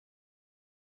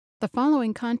The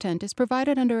following content is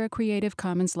provided under a Creative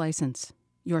Commons license.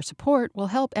 Your support will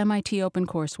help MIT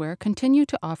OpenCourseware continue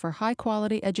to offer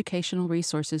high-quality educational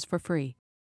resources for free.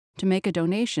 To make a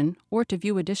donation or to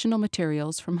view additional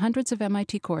materials from hundreds of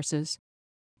MIT courses,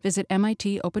 visit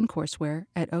MIT OpenCourseware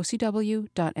at ocw.mit.edu.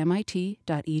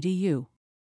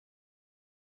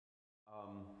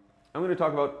 I'm going to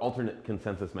talk about alternate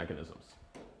consensus mechanisms.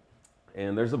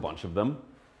 And there's a bunch of them.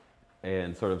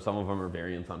 And sort of some of them are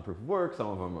variants on proof of work, some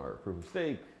of them are proof of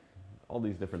stake, all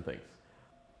these different things.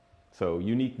 So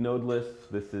unique node lists,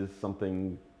 this is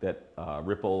something that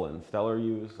Ripple and Stellar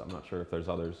use. I'm not sure if there's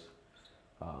others.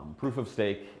 Proof of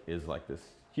stake is like this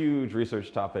huge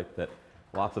research topic that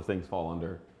lots of things fall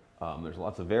under. There's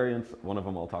lots of variants. One of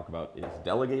them I'll talk about is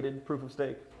delegated proof of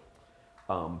stake.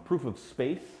 Proof of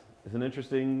space is an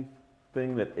interesting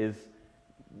thing that is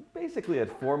basically a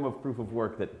form of proof of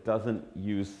work that doesn't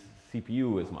use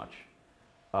CPU as much.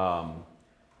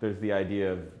 There's the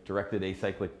idea of directed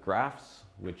acyclic graphs,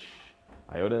 which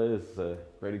IOTA is a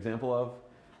great example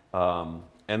of.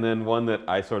 And then one that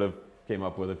I sort of came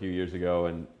up with a few years ago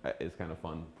and is kind of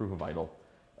fun, proof of idle,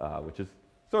 which is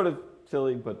sort of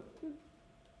silly, but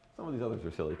some of these others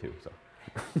are silly too. So,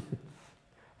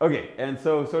 okay, and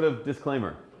so sort of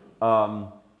disclaimer.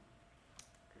 I'm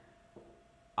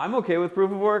okay with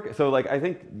proof of work. So like I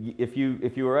think if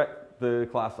you were at the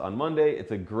class on Monday, it's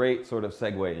a great sort of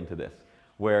segue into this,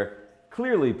 where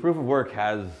clearly proof of work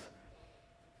has,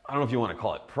 I don't know if you want to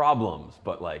call it problems,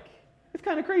 but like it's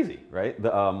kind of crazy, right?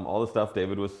 All the stuff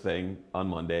David was saying on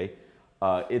Monday,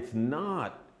 it's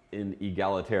not an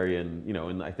egalitarian, you know,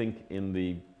 and I think in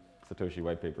the Satoshi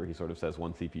white paper he sort of says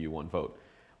one CPU, one vote.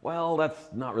 Well,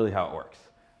 that's not really how it works.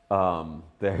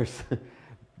 There's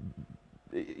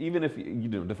even if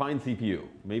you define CPU,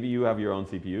 maybe you have your own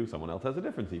CPU, someone else has a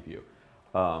different CPU.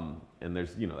 And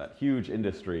there's that huge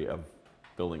industry of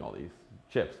building all these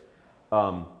chips.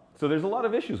 So there's a lot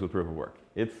of issues with proof of work.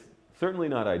 It's certainly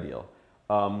not ideal.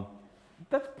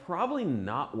 That's probably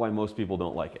not why most people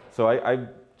don't like it. So I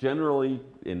generally,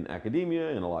 in academia,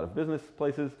 in a lot of business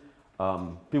places,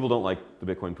 people don't like the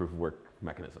Bitcoin proof of work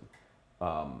mechanism.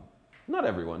 Not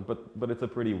everyone, but it's a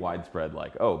pretty widespread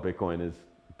like, oh, Bitcoin is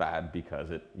bad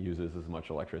because it uses as much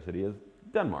electricity as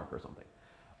Denmark or something.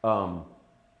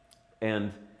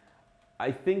 And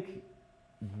I think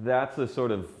that's a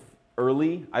sort of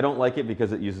early, I don't like it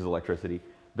because it uses electricity.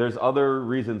 There's other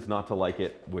reasons not to like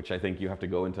it, which I think you have to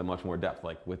go into much more depth,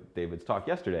 like with David's talk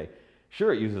yesterday.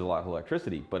 Sure, it uses a lot of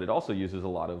electricity, but it also uses a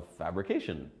lot of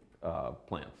fabrication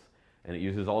plants. And it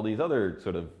uses all these other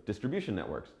sort of distribution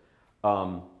networks.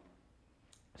 So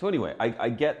anyway, I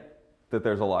get that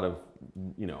there's a lot of,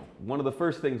 one of the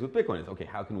first things with Bitcoin is, okay,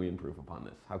 how can we improve upon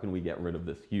this? How can we get rid of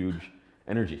this huge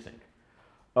energy sink?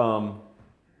 On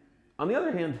the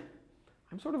other hand,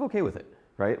 I'm sort of okay with it,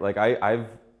 right? Like I've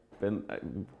been,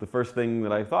 the first thing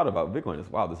that I thought about Bitcoin is,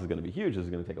 wow, this is going to be huge. This is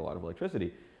going to take a lot of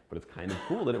electricity, but it's kind of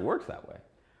cool that it works that way.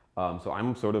 So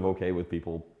I'm sort of okay with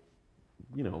people,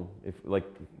 if like,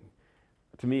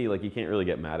 to me, like you can't really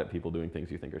get mad at people doing things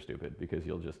you think are stupid because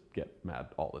you'll just get mad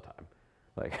all the time.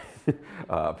 Like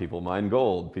people mine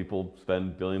gold, people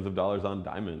spend billions of dollars on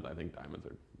diamonds. I think diamonds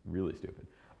are really stupid.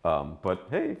 But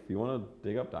hey, if you want to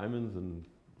dig up diamonds and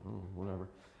whatever.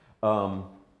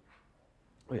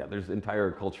 Yeah, there's entire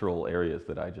cultural areas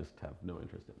that I just have no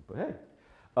interest in, but hey.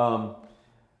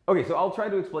 Okay, so I'll try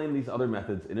to explain these other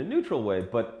methods in a neutral way,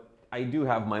 but I do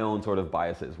have my own sort of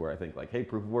biases where I think like, hey,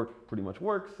 proof of work pretty much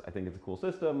works. I think it's a cool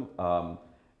system.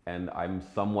 And I'm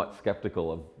somewhat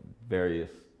skeptical of various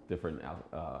different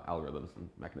algorithms and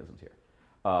mechanisms here.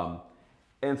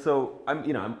 And so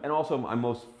I'm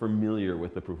most familiar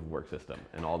with the proof of work system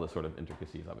and all the sort of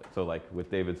intricacies of it. So like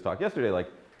with David's talk yesterday, like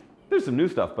there's some new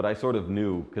stuff, but I sort of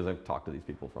knew because I've talked to these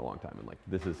people for a long time and like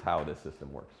this is how this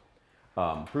system works.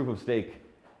 Proof of stake,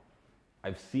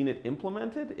 I've seen it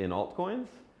implemented in altcoins,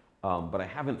 but I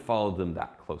haven't followed them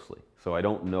that closely. So I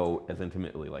don't know as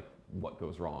intimately like what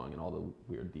goes wrong and all the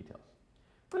weird details.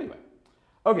 But anyway,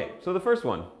 okay, so the first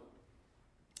one,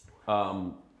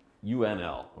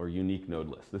 UNL, or unique node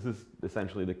list. This is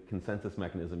essentially the consensus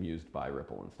mechanism used by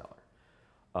Ripple and Stellar.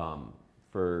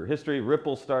 For history,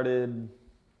 Ripple started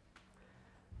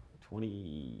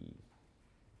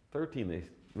 2013,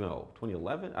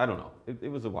 2011? I don't know. It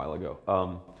was a while ago.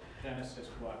 Genesis,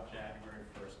 what, January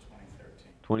 1st,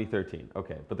 2013? 2013,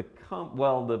 okay. But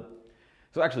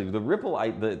so actually the Ripple,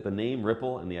 the name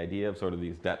Ripple and the idea of sort of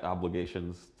these debt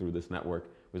obligations through this network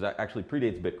was actually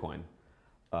predates Bitcoin.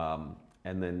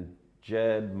 And then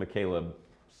Jed McCaleb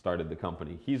started the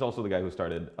company. He's also the guy who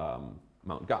started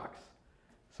Mt. Gox.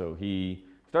 So he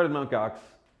started Mt. Gox.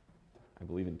 I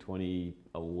believe in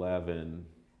 2011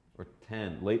 or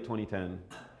late 2010.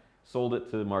 Sold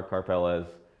it to Mark Karpelez,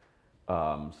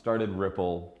 started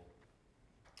Ripple,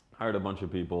 hired a bunch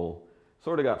of people,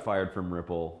 sort of got fired from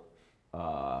Ripple.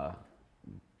 A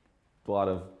lot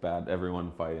of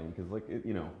everyone fighting, because like,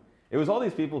 it was all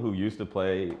these people who used to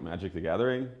play Magic the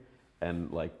Gathering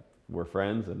and like were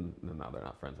friends, and now they're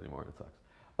not friends anymore, and it sucks.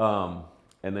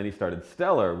 And then he started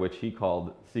Stellar, which he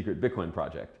called Secret Bitcoin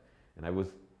Project. And I was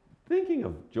thinking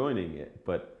of joining it,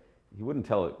 but he wouldn't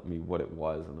tell me what it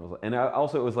was.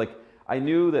 Also it was like, I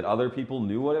knew that other people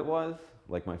knew what it was,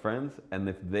 like my friends, and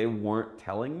if they weren't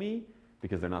telling me,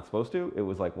 because they're not supposed to, it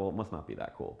was like, well, it must not be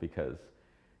that cool, because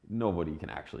nobody can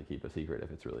actually keep a secret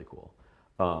if it's really cool.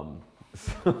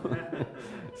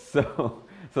 So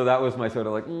that was my sort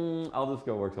of like, I'll just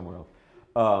go work somewhere else.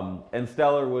 And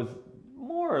Stellar was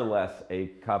more or less a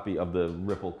copy of the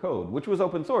Ripple code, which was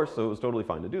open source, so it was totally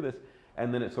fine to do this.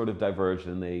 And then it sort of diverged,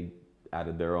 and they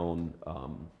added their own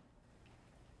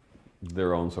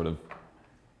sort of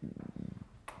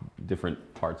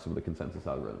different parts of the consensus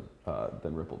algorithm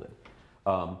than Ripple did.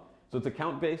 So it's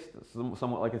account-based,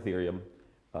 somewhat like Ethereum.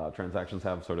 Transactions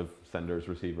have sort of senders,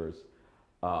 receivers.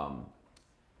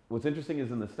 What's interesting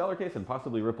is in the Stellar case, and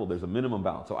possibly Ripple, there's a minimum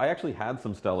balance. So I actually had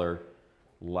some Stellar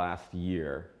last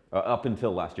year, up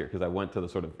until last year, because I went to the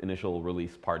sort of initial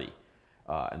release party,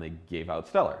 and they gave out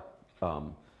Stellar.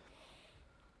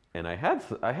 And I had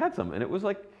some, and it was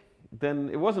like, then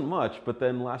it wasn't much, but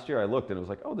then last year I looked and it was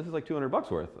like, oh, this is like $200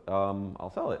 worth.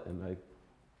 I'll sell it, and I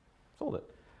sold it.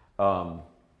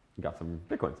 Got some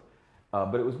Bitcoins.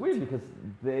 But it was weird because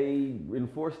they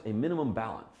enforced a minimum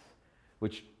balance,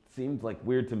 which seemed like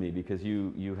weird to me, because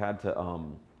you had to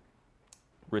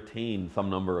retain some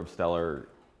number of Stellar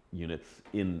units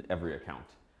in every account,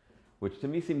 which to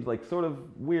me seemed like sort of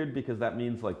weird, because that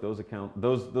means like those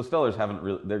Stellars haven't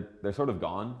really, they're sort of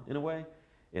gone in a way,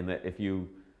 in that if you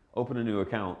open a new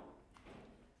account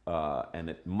and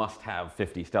it must have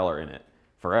 50 Stellar in it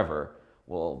forever,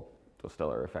 well, those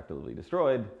Stellar are effectively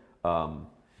destroyed.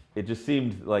 It just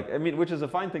seemed like, I mean, which is a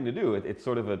fine thing to do. It's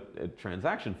sort of a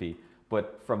transaction fee,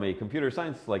 but from a computer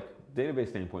science like database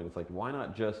standpoint, it's like, why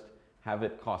not just have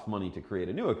it cost money to create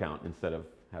a new account instead of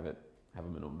have a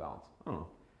minimum balance? I don't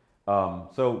know.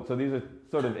 So these are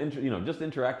sort of just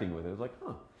interacting with it. It's like,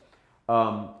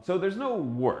 so there's no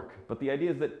work, but the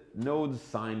idea is that nodes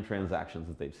sign transactions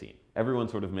that they've seen. Everyone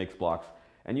sort of makes blocks,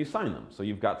 and you sign them. So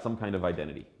you've got some kind of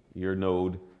identity. Your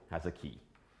node has a key.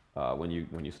 When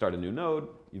you start a new node,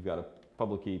 you've got a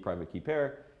public key, private key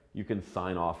pair. You can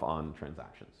sign off on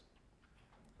transactions.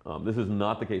 This is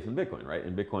not the case in Bitcoin, right?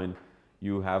 In Bitcoin,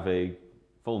 you have a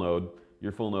full node.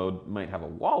 Your full node might have a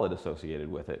wallet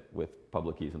associated with it, with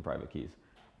public keys and private keys,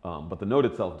 but the node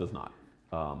itself does not.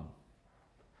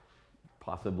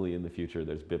 Possibly in the future,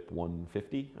 there's BIP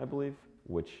 150, I believe,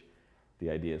 which the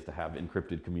idea is to have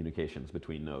encrypted communications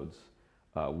between nodes,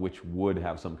 which would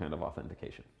have some kind of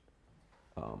authentication.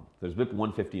 There's BIP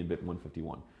 150 and BIP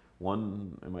 151.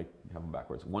 I might have them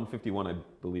backwards. 151, I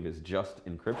believe, is just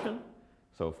encryption,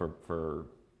 so for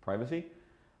privacy,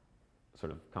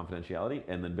 sort of confidentiality,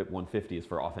 and then BIP 150 is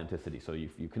for authenticity. So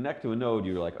if you connect to a node,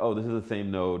 you're like, oh, this is the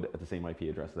same node at the same IP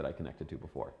address that I connected to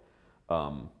before.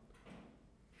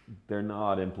 They're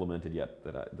not implemented yet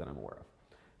that I'm aware of.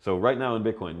 So right now in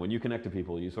Bitcoin, when you connect to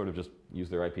people, you sort of just use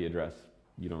their IP address.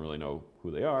 You don't really know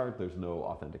who they are. There's no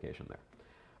authentication there.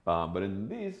 But in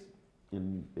these,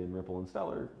 in Ripple and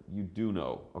Stellar, you do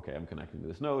know, okay, I'm connecting to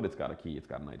this node. It's got a key. It's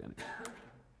got an identity.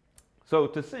 So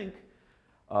to sync,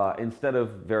 instead of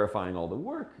verifying all the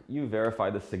work, you verify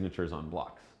the signatures on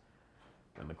blocks.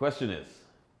 And the question is,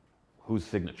 whose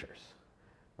signatures,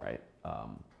 right?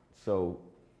 So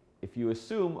if you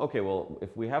assume, okay, well,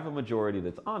 if we have a majority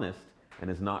that's honest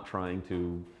and is not trying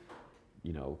to,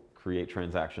 create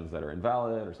transactions that are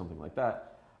invalid or something like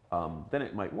that, then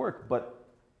it might work. But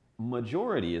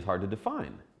majority is hard to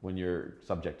define when you're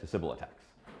subject to Sybil attacks,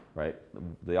 right?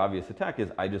 The obvious attack is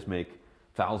I just make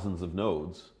thousands of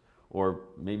nodes, or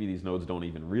maybe these nodes don't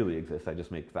even really exist. I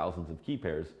just make thousands of key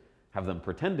pairs, have them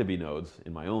pretend to be nodes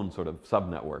in my own sort of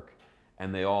subnetwork,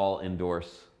 and they all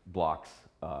endorse blocks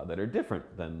that are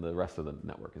different than the rest of the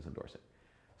network is endorsing.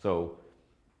 So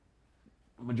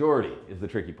majority is the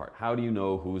tricky part. How do you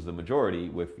know who's the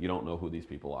majority if you don't know who these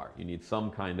people are? You need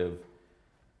some kind of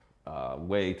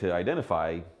way to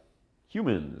identify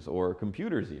humans or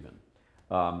computers even.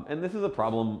 And this is a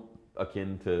problem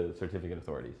akin to certificate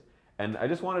authorities. And I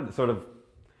just wanted to sort of,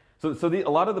 a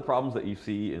lot of the problems that you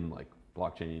see in like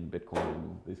blockchain,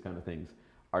 Bitcoin, these kind of things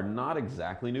are not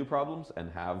exactly new problems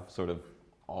and have sort of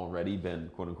already been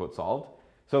quote unquote solved.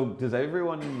 So does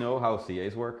everyone know how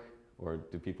CAs work? Or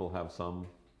do people have some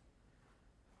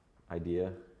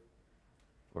idea?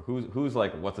 Or who's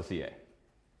like, what's a CA?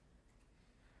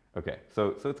 Okay,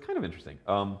 so it's kind of interesting.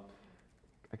 I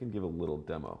can give a little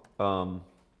demo. Uh-oh.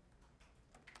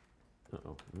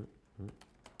 Did you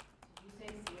say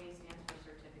CA stands for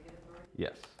Certificate Authority?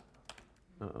 Yes.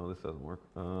 Uh-oh, this doesn't work.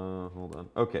 Hold on.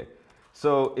 Okay,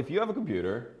 so if you have a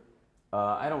computer,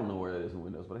 I don't know where it is in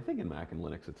Windows, but I think in Mac and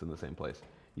Linux it's in the same place.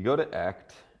 You go to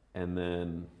Act, and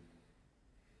then,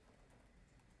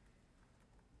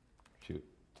 shoot,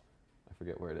 I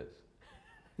forget where it is.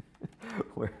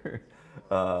 Where,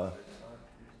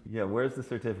 yeah, where's the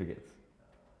certificates?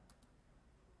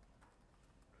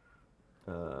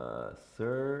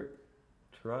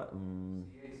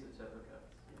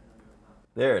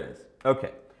 There it is.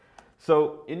 Okay.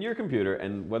 So in your computer,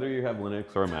 and whether you have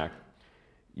Linux or a Mac,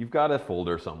 you've got a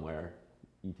folder somewhere,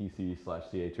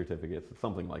 etc/CA certificates,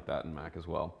 something like that in Mac as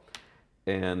well.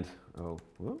 And, oh,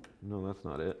 well, no, that's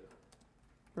not it.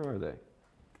 Where are they?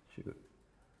 Shoot.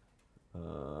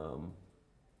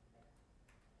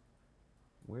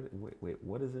 Wait,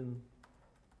 what is in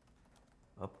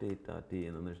update.d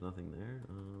and then there's nothing there?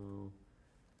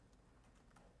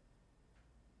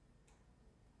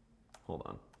 Hold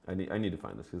on. I need to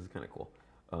find this because it's kind of cool.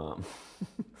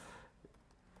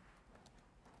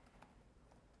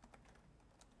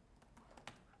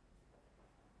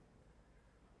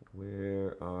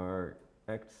 Where are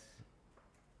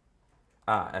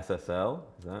SSL,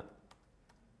 is that?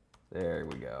 There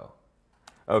we go.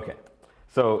 Okay,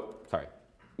 so, sorry,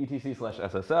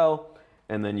 etc/SSL,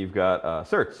 and then you've got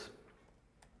certs.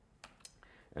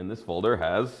 And this folder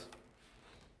has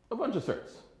a bunch of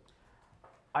certs.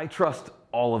 I trust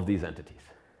all of these entities.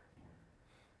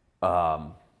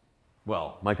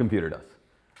 Well, my computer does.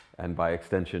 And by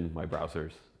extension, my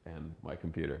browsers and my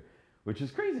computer. Which is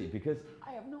crazy because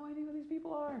I have no idea who these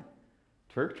people are.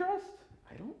 Turk Trust?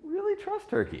 I don't really trust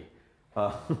Turkey.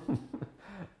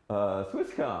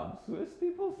 Swisscom. Swiss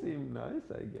people seem nice,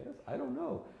 I guess. I don't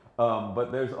know.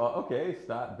 But there's, okay,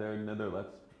 they're in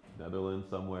Netherlands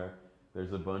somewhere.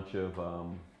 There's a bunch of,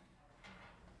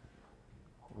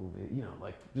 you know,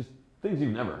 like just things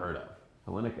you've never heard of.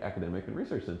 Hellenic academic and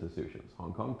research institutions.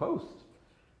 Hong Kong Post.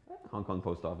 Hong Kong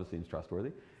Post Office seems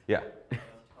trustworthy. Yeah.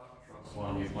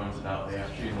 One you pointed out, they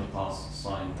actually in the past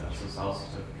signed SSL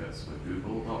certificates with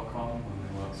Google.com when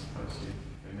they weren't supposed to.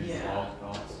 They made a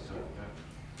wildcard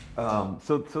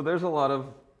certificate. So there's a lot of,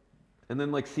 and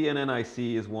then like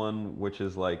CNNIC is one which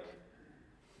is like,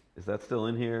 is that still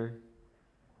in here?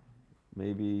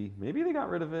 Maybe they got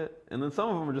rid of it. And then some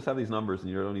of them just have these numbers and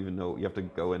you don't even know, you have to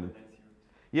go in.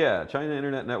 Yeah, China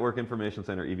Internet Network Information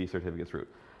Center EV certificates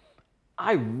root.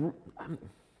 I'm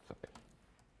sorry.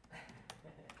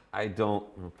 I don't,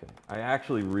 okay. I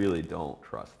actually really don't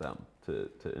trust them to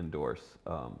endorse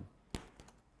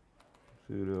sudo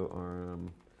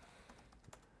rm.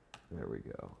 There we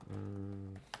go.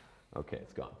 Okay,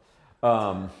 it's gone.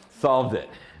 Solved it.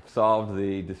 Solved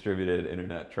the distributed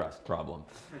internet trust problem.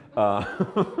 But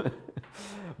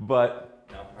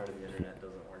now part of the internet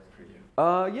doesn't work for you.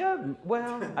 yeah,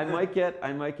 well, I might get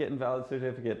invalid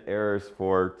certificate errors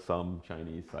for some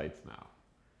Chinese sites now.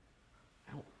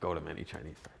 I don't go to many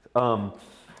Chinese sites.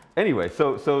 Anyway,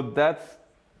 so that's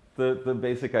the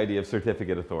basic idea of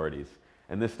certificate authorities.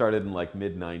 And this started in like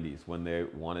mid-90s when they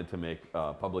wanted to make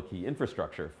public key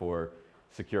infrastructure for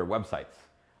secure websites.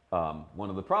 One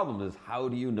of the problems is how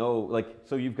do you know, like,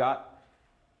 so you've got,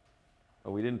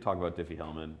 oh, we didn't talk about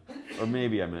Diffie-Hellman, or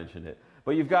maybe I mentioned it,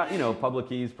 but you've got, you know, public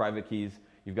keys, private keys,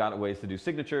 you've got ways to do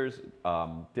signatures.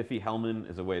 Diffie-Hellman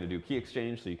is a way to do key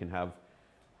exchange, so you can have,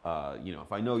 you know,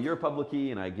 if I know your public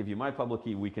key and I give you my public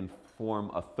key, we can form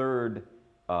a third,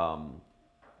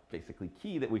 basically,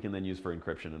 key that we can then use for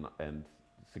encryption and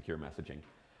secure messaging.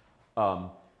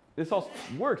 This all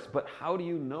works, but how do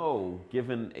you know,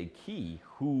 given a key,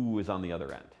 who is on the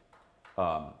other end?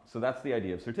 So that's the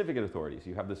idea of certificate authorities.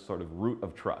 You have this sort of root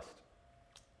of trust.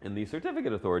 And these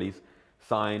certificate authorities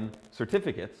sign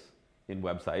certificates in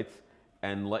websites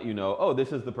and let you know, oh,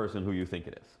 this is the person who you think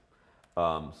it is.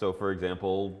 So for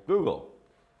example, Google,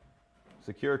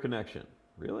 secure connection.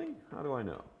 Really? How do I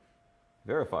know?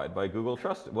 Verified by Google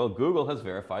Trust. Well, Google has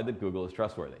verified that Google is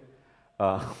trustworthy,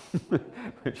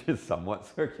 which is somewhat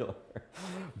circular.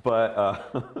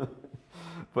 But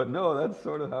no, that's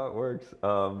sort of how it works.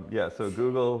 Yeah, so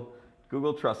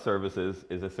Google Trust Services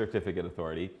is a certificate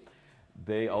authority.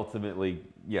 They ultimately,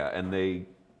 yeah, and they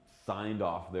signed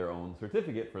off their own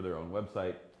certificate for their own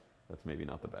website. That's maybe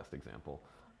not the best example.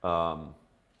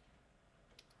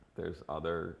 There's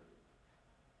other,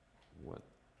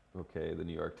 okay, the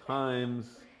New York Times.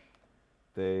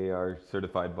 They are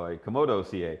certified by Komodo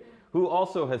CA, who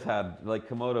also has had, like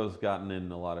Komodo's gotten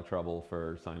in a lot of trouble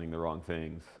for signing the wrong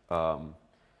things.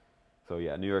 So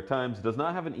yeah, New York Times does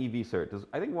not have an EV cert.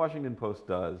 I think Washington Post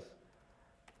does.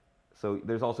 So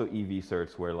there's also EV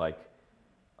certs where like,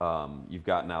 you've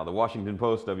got now the Washington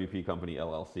Post WP Company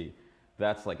LLC.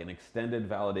 That's like an extended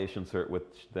validation cert,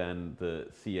 which then the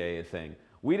CA is saying,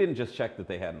 we didn't just check that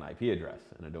they had an IP address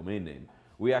and a domain name.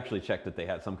 We actually checked that they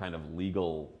had some kind of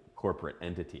legal corporate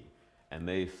entity. And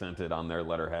they sent it on their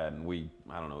letterhead, and we,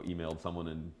 I don't know, emailed someone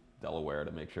in Delaware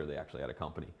to make sure they actually had a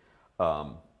company.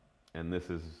 And this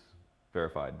is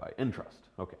verified by Entrust.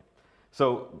 Okay.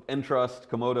 So Entrust,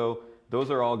 Komodo, those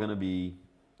are all going to be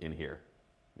in here.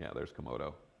 Yeah, there's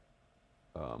Komodo.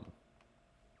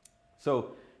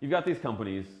 So you've got these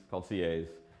companies called CAs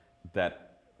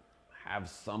that have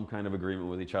some kind of agreement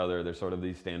with each other. There's sort of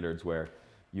these standards where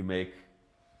you make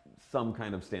some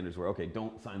kind of standards where, okay,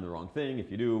 don't sign the wrong thing.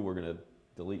 If you do, we're going to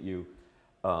delete you.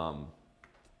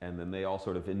 And then they all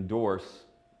sort of endorse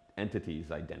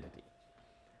entities' identity,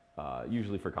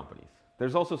 usually for companies.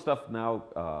 There's also stuff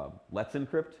now, Let's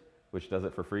Encrypt, which does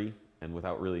it for free and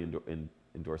without really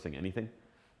endorsing anything.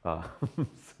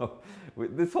 So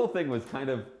this whole thing was kind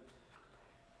of,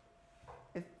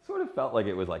 it sort of felt like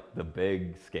it was like the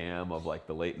big scam of like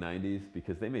the late 90s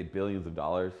because they made billions of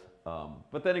dollars.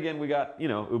 But then again, we got, you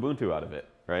know, Ubuntu out of it,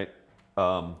 right?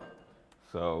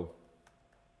 So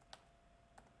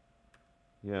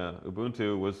yeah,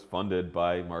 Ubuntu was funded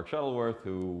by Mark Shuttleworth,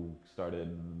 who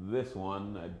started this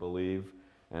one, I believe,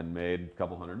 and made a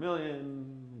couple $100 million,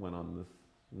 went on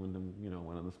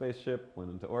the spaceship, went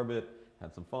into orbit,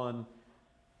 had some fun.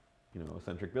 You know,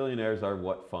 eccentric billionaires are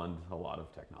what fund a lot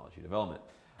of technology development.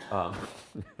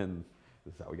 And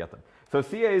this is how we get them. So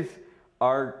CAs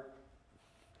are,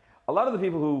 a lot of the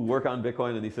people who work on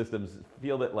Bitcoin and these systems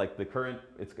feel that like the current,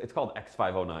 it's called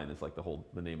X509, it's like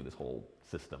the name of this whole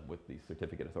system with these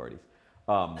certificate authorities.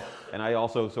 And I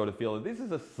also sort of feel that this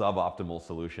is a suboptimal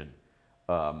solution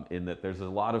in that there's a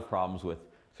lot of problems with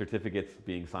certificates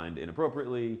being signed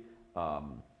inappropriately.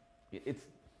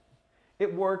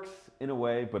 It works in a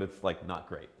way, but it's like not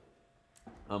great.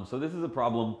 So this is a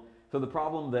problem. So the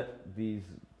problem that these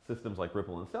systems like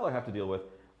Ripple and Stellar have to deal with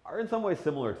are in some ways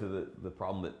similar to the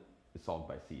problem that is solved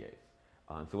by CAs.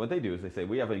 So what they do is they say,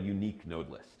 we have a unique node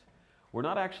list. We're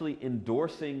not actually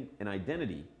endorsing an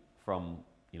identity from,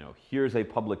 you know, here's a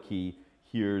public key,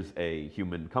 here's a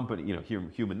human company, you know,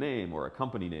 human name or a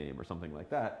company name or something like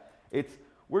that.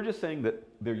 We're just saying that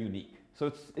they're unique.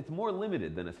 So it's more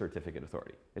limited than a certificate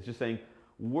authority. It's just saying,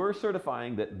 we're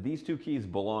certifying that these two keys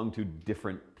belong to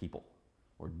different people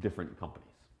or different companies,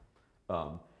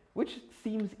 which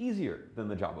seems easier than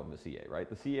the job of the CA, right?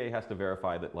 The CA has to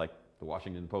verify that like the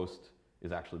Washington Post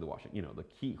is actually the Washington, you know, the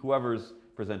key, whoever's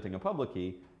presenting a public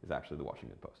key is actually the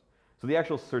Washington Post. So the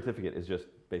actual certificate is just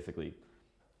basically,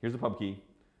 here's a pub key,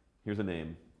 here's a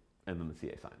name, and then the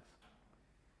CA signs.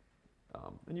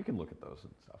 And you can look at those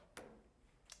and stuff.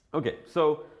 Okay,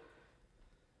 so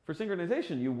for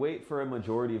synchronization, you wait for a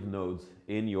majority of nodes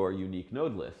in your unique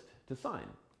node list to sign.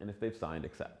 And if they've signed,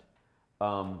 accept.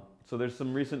 So there's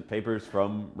some recent papers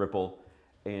from Ripple.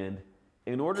 And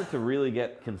in order to really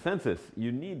get consensus,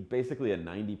 you need basically a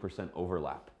 90%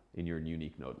 overlap in your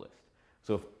unique node list.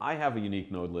 So if I have a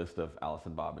unique node list of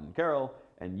Allison, Bob, and Carol,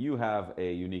 and you have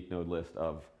a unique node list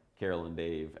of Carol and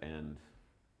Dave and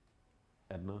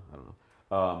Edna, I don't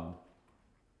know.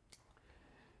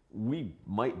 We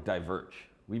might diverge.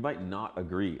 We might not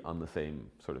agree on the same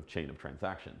sort of chain of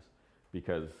transactions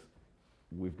because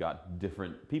we've got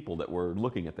different people that we're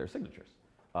looking at their signatures.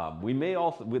 They may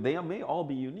all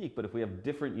be unique, but if we have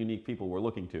different unique people we're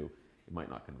looking to, it might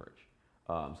not converge.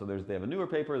 So they have a newer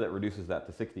paper that reduces that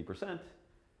to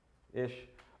 60%-ish,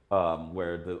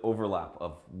 where the overlap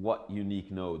of what unique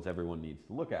nodes everyone needs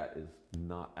to look at is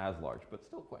not as large, but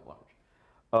still quite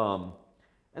large.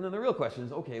 And then the real question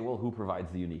is, okay, well, who provides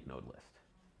the unique node list?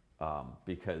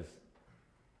 Because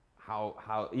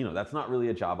how, you know, that's not really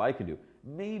a job I can do.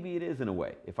 Maybe it is in a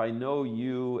way. If I know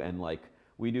you and like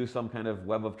we do some kind of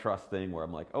web of trust thing where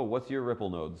I'm like, oh, what's your Ripple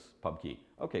nodes pub key?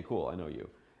 Okay, cool, I know you.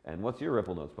 And what's your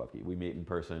Ripple nodes pub key? We meet in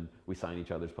person, we sign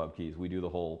each other's pub keys, we do the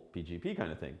whole PGP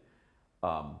kind of thing,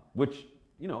 which,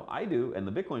 you know, I do, and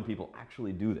the Bitcoin people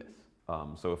actually do this.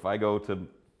 So if I go to,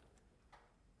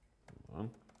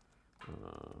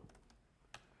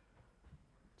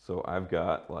 so I've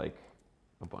got like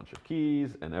a bunch of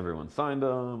keys and everyone signed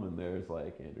them, and there's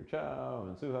like Andrew Chow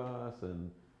and Suhas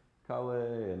and Kale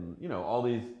and, you know, all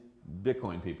these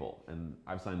Bitcoin people, and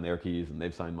I've signed their keys and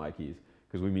they've signed my keys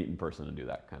because we meet in person and do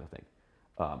that kind of thing.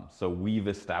 So we've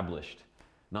established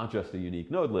not just a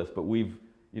unique node list, but we've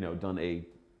done a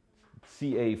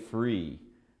CA-free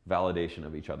validation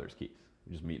of each other's keys.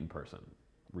 We just meet in person,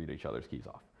 read each other's keys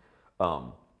off.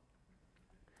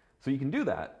 So you can do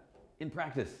that. In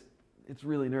practice, it's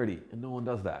really nerdy, and no one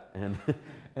does that. And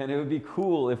and it would be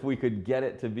cool if we could get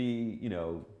it to be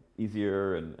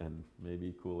easier and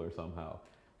maybe cooler somehow.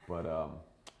 But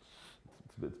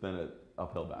it's been an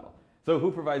uphill battle. So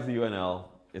who provides the UNL?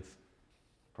 It's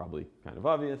probably kind of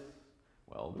obvious.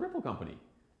 Well, the Ripple company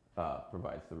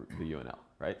provides the UNL,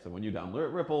 right? So when you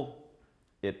download Ripple,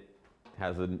 it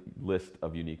has a list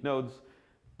of unique nodes.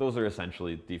 Those are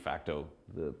essentially de facto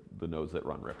the nodes that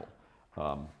run Ripple.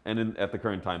 And at the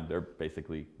current time, they're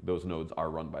basically, those nodes are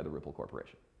run by the Ripple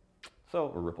Corporation.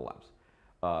 Or Ripple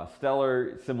Labs.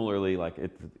 Stellar, similarly, like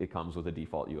it comes with a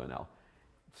default UNL.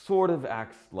 Sort of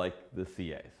acts like the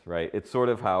CAs, right? It's sort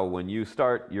of how when you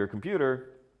start your computer,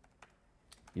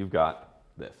 you've got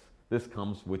this. This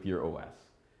comes with your OS.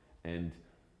 And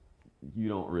you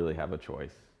don't really have a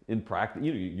choice. In practice,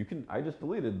 you can, I just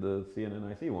deleted the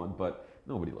CNNIC one, but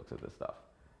nobody looks at this stuff.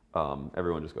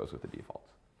 Everyone just goes with the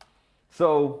defaults.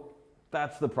 So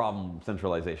that's the problem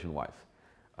centralization-wise.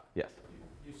 Yes?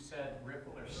 You said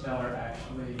Ripple or Stellar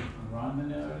actually run the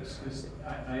nodes? Because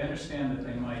I understand that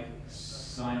they might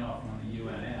sign off on the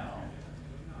UNL,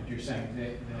 but you're saying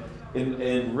that...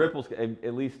 In Ripple's,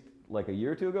 at least like a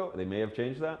year or two ago, they may have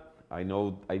changed that. I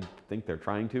think they're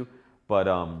trying to, but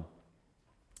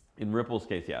in Ripple's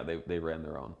case, yeah, they ran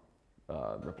their own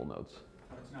Ripple nodes.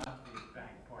 So it's not the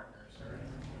bank partners or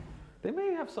anything? They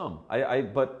may have some,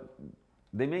 but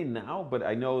they may now, but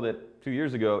I know that 2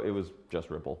 years ago it was just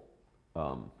Ripple,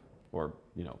 or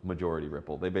majority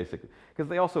Ripple. They basically, because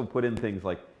they also put in things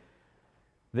like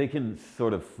they can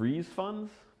sort of freeze funds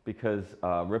because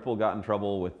Ripple got in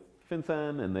trouble with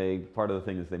FinCEN, and part of the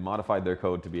thing is they modified their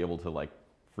code to be able to like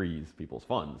freeze people's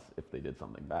funds if they did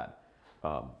something bad.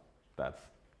 That's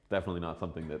definitely not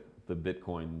something that the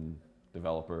Bitcoin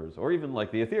developers or even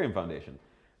like the Ethereum Foundation.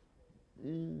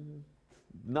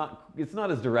 It's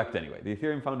not as direct anyway. The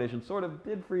Ethereum Foundation sort of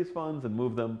did freeze funds and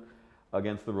move them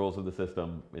against the rules of the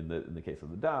system in the case of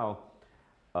the DAO,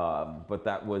 but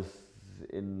that was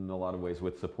in a lot of ways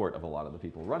with support of a lot of the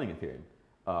people running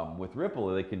Ethereum. With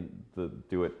Ripple, they can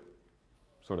do it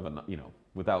sort of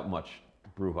without much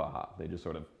brouhaha. They just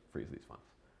sort of freeze these funds.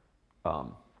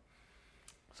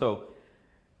 So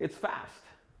it's fast.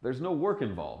 There's no work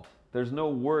involved. There's no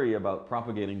worry about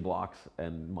propagating blocks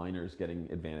and miners getting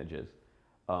advantages.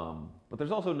 But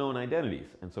there's also known identities,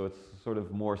 and so it's sort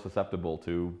of more susceptible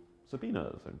to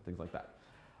subpoenas and things like that.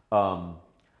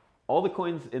 All the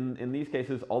coins, in these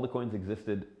cases, all the coins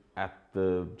existed at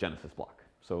the Genesis block.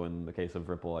 So in the case of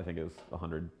Ripple, I think it was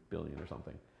 100 billion or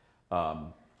something.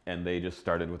 And they just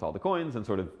started with all the coins and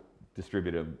sort of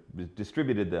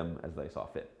distributed them as they saw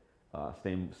fit.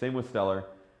 Same with Stellar.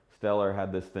 Stellar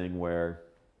had this thing where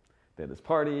they had this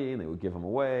party and they would give them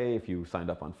away if you signed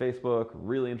up on Facebook.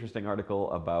 Really interesting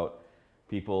article about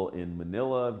people in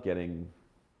Manila getting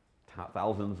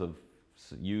thousands of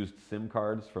used SIM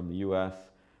cards from the US,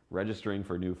 registering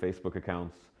for new Facebook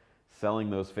accounts, selling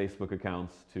those Facebook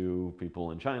accounts to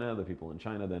people in China, the people in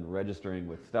China then registering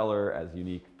with Stellar as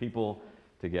unique people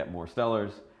to get more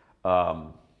Stellars.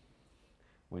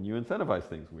 When you incentivize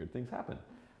things, weird things happen.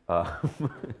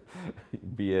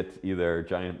 Be it either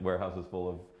giant warehouses full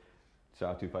of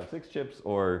SHA-256 chips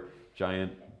or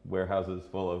giant warehouses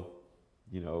full of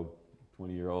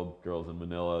 20-year-old girls in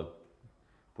Manila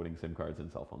putting SIM cards in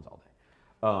cell phones all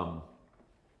day.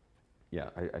 Yeah,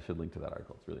 I should link to that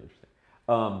article. It's really interesting.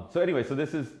 So anyway, so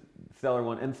this is Stellar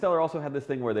one. And Stellar also had this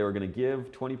thing where they were going to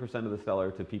give 20% of the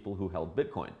Stellar to people who held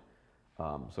Bitcoin,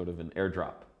 sort of an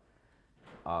airdrop.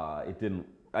 I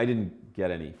didn't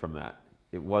get any from that.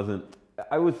 It wasn't,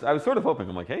 I was sort of hoping,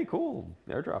 I'm like, hey, cool,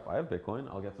 airdrop, I have Bitcoin,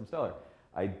 I'll get some Stellar.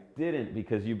 I didn't,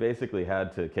 because you basically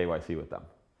had to KYC with them.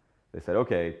 They said,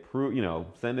 okay,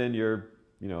 send in your,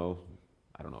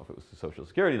 I don't know if it was a social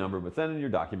security number, but send in your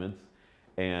documents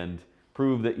and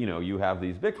prove that, you have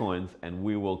these Bitcoins, and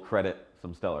we will credit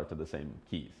some Stellar to the same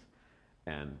keys.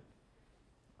 And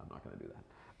I'm not going to do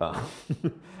that.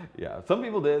 Yeah, some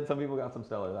people did. Some people got some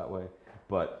Stellar that way.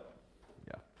 But,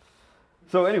 yeah.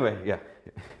 So anyway, yeah.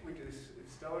 Wait, is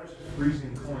Stellar's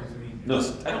freezing coins? I mean, No,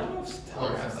 I don't know if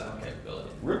Stellar has that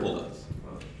capability. Ripple does.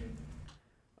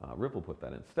 Ripple put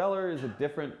that in. Stellar is a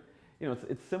different,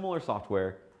 it's similar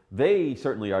software. They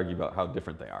certainly argue about how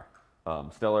different they are.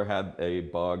 Stellar had a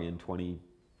bug in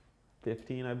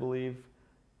 2015, I believe,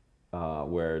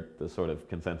 where the sort of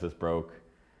consensus broke,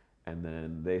 and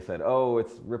then they said, "Oh,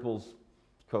 it's Ripple's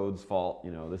code's fault.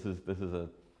 This is a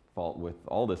fault with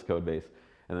all this code base."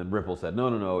 And then Ripple said, no,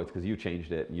 no, no, it's because you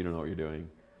changed it and you don't know what you're doing.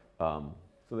 So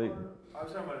they. I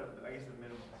was talking about, I guess, the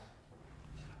minimum.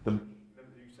 The,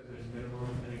 You said there's minimum.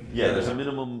 yeah, there's a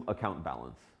minimum account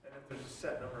balance. And if there's a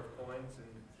set number of coins, and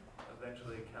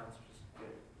eventually accounts just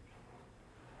get.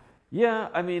 Yeah,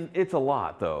 I mean, it's a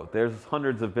lot though. There's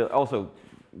hundreds of billions. Also,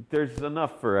 there's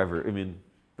enough for I mean,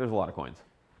 there's a lot of coins.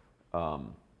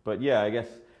 But yeah, I guess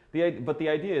the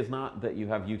idea is not that you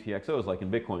have UTXOs like in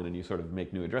Bitcoin and you sort of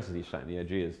make new addresses each time. The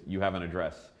idea is you have an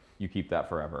address, you keep that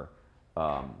forever.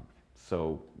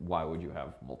 So why would you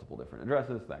have multiple different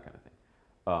addresses? That kind of thing.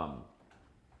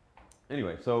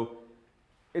 Anyway, so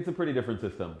it's a pretty different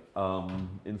system.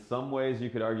 In some ways, you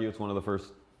could argue it's one of the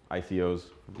first ICOs,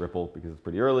 Ripple, because it's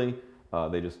pretty early.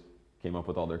 They just came up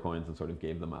with all their coins and sort of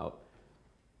gave them out,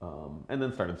 and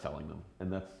then started selling them.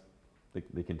 And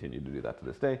they continue to do that to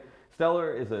this day.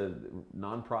 Stellar is a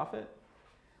nonprofit,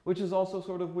 which is also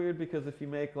sort of weird because if you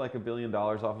make like $1 billion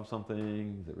off of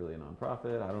something, is it really a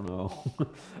nonprofit? I don't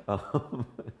know.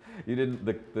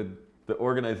 The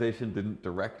organization didn't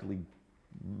directly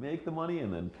make the money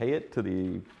and then pay it to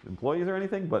the employees or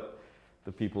anything, but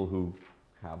the people who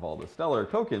have all the Stellar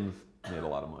tokens made a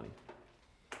lot of money.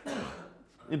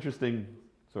 Interesting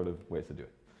sort of ways to do it.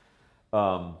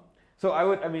 So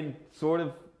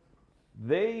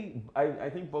I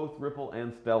think both Ripple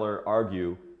and Stellar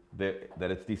argue that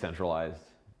it's decentralized,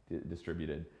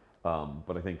 distributed.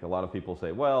 But I think a lot of people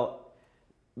say, well,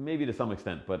 maybe to some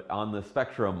extent, but on the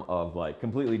spectrum of like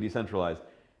completely decentralized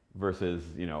versus,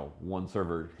 you know, one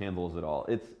server handles it all,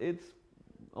 it's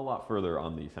a lot further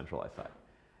on the centralized side.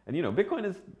 And you know, Bitcoin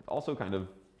is also kind of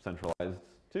centralized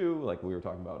too, like we were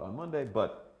talking about on Monday,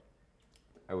 but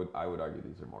I would argue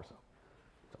these are more so.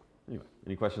 So anyway,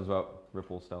 any questions about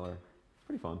Ripple, Stellar? It's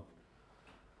pretty fun.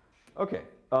 Okay,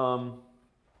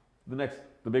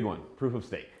 the big one, proof of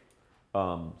stake.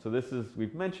 So this is,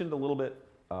 we've mentioned a little bit,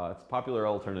 it's a popular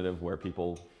alternative where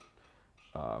people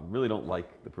really don't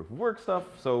like the proof of work stuff.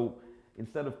 So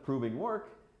instead of proving work,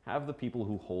 have the people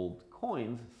who hold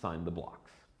coins sign the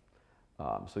blocks.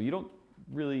 So you don't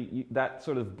really, that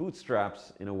sort of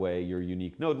bootstraps in a way your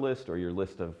unique node list or your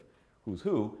list of who's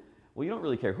who. Well, you don't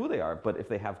really care who they are, but if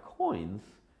they have coins,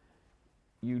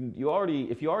 if you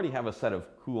already have a set of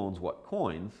who owns what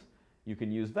coins, you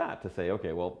can use that to say,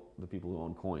 okay, well, the people who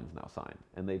own coins now sign.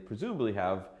 And they presumably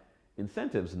have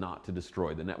incentives not to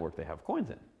destroy the network they have coins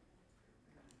in.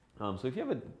 So if you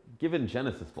have a given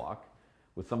genesis block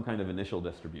with some kind of initial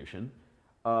distribution,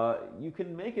 you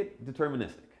can make it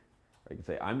deterministic. You can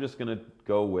say, I'm just going to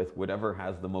go with whatever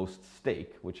has the most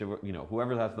stake, whichever, you know,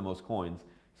 whoever has the most coins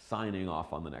signing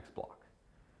off on the next block.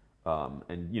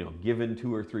 And you know, given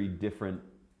 2 or 3 different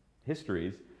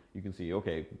histories, you can see,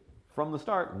 okay, from the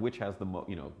start, which has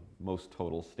the most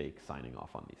total stake signing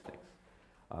off on these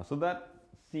things. So that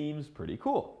seems pretty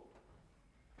cool.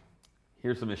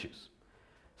 Here's some issues.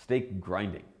 Stake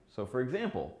grinding. So for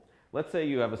example, let's say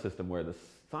you have a system where the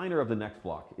signer of the next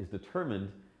block is determined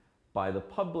by the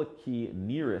public key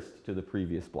nearest to the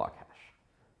previous block hash.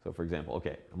 So for example,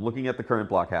 okay, I'm looking at the current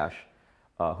block hash.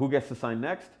 Who gets to sign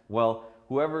next? Well,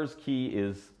 whoever's key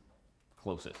is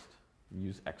closest.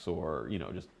 Use XOR, you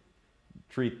know, just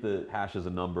treat the hash as a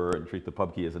number and treat the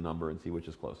pub key as a number and see which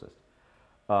is closest.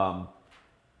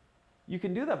 You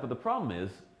can do that, but the problem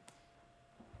is,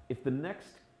 if the next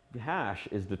hash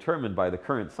is determined by the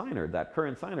current signer, that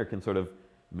current signer can sort of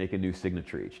make a new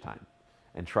signature each time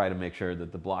and try to make sure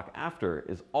that the block after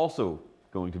is also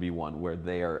going to be one where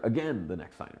they are, again, the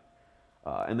next signer.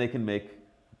 And they can make,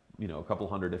 you know, a couple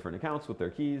hundred different accounts with their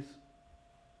keys,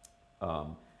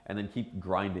 and then keep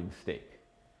grinding stake.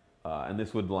 And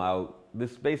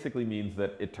this basically means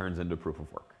that it turns into proof of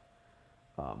work.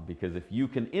 Because if you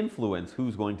can influence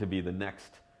who's going to be the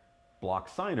next block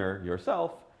signer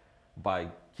yourself by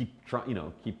keep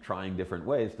trying different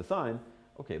ways to sign,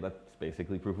 okay, that's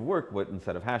basically proof of work, but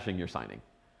instead of hashing, you're signing.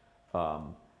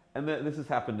 And this has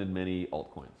happened in many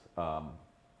altcoins.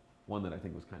 One that I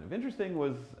think was kind of interesting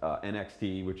was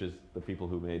NXT, which is the people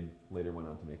who later went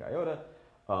on to make IOTA.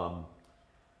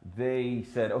 They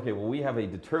said, okay, well, we have a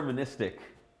deterministic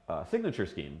signature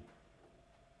scheme,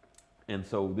 and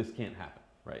so this can't happen,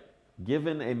 right?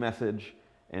 Given a message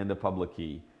and a public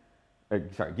key,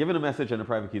 given a message and a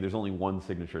private key, there's only one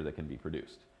signature that can be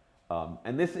produced.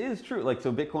 And this is true. Like,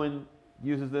 so Bitcoin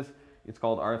uses this. It's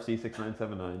called RFC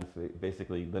 6979. So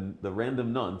basically, the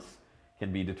random nonce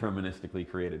can be deterministically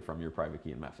created from your private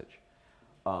key and message.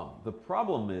 The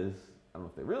problem is, I don't know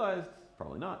if they realized,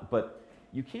 probably not, but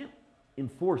you can't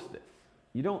enforce this.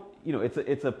 You don't, you know,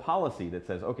 it's a policy that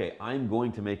says, okay, I'm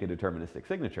going to make a deterministic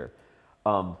signature.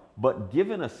 But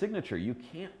given a signature, you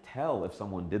can't tell if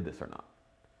someone did this or not.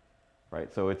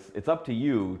 right? So it's up to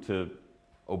you to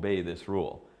obey this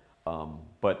rule,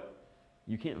 but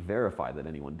you can't verify that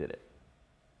anyone did it.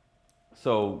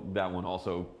 So that one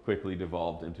also quickly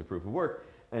devolved into proof of work,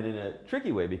 and in a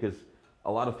tricky way, because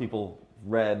a lot of people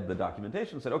read the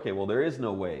documentation and said, okay, well, there is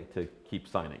no way to keep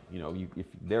signing. If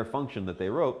their function that they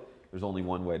wrote, there's only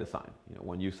one way to sign.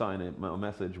 When you sign a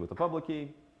message with a public key,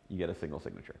 you get a single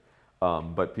signature.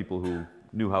 But people who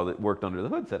knew how it worked under the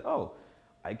hood said, oh,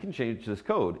 I can change this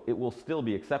code. It will still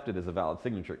be accepted as a valid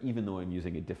signature, even though I'm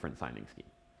using a different signing scheme.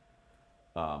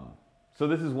 So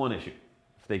this is one issue,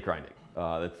 stake grinding.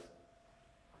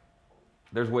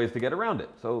 There's ways to get around it.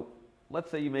 So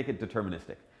let's say you make it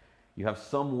deterministic. You have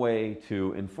some way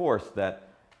to enforce that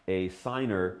a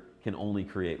signer can only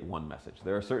create one message.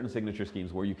 There are certain signature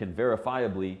schemes where you can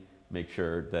verifiably make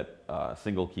sure that a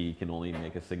single key can only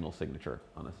make a single signature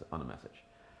on a message.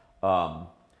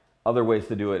 Other ways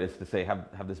to do it is to say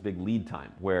have this big lead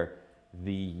time where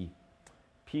the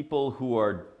people who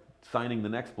are signing the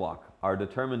next block are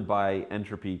determined by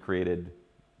entropy created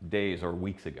days or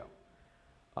weeks ago.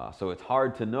 So it's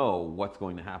hard to know what's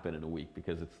going to happen in a week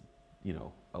because it's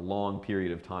a long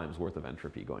period of time's worth of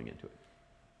entropy going into it.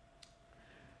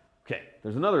 Okay,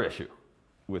 there's another issue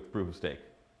with proof of stake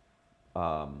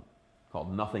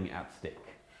called nothing at stake.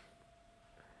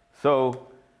 So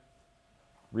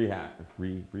rehash.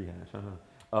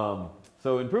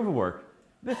 So in proof of work,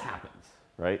 this happens,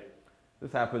 right?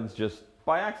 This happens just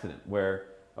by accident where,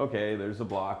 okay, there's a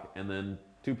block and then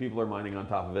two people are mining on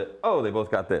top of it. Oh, they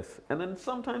both got this. And then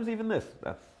sometimes even this.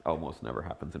 That's almost never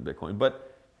happens in Bitcoin,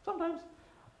 but sometimes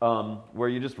where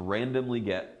you just randomly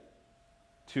get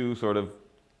two sort of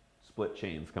split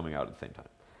chains coming out at the same time.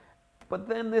 But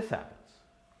then this happens,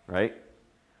 right?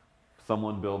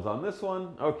 Someone builds on this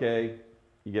one. Okay,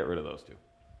 you get rid of those two.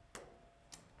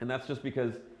 And that's just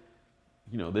because,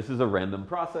 this is a random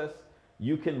process.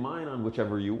 You can mine on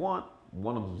whichever you want.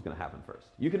 One of them is going to happen first.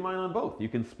 You can mine on both. You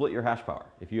can split your hash power.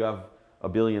 If you have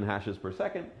 1 billion hashes per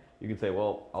second, you can say,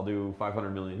 well, I'll do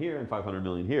 500 million here and 500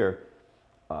 million here.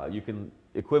 You can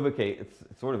equivocate. It's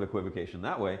sort of equivocation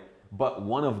that way, but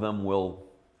one of them will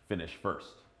finish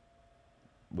first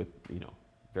with,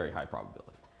 very high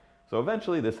probability. So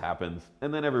eventually this happens,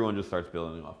 and then everyone just starts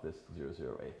building off this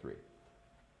 00A3.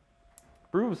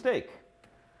 Proof of stake.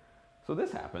 So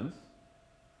this happens.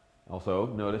 Also,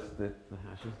 notice that the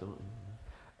hashes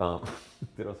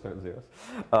they don't start zeros.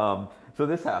 So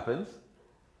this happens,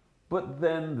 but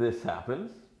then this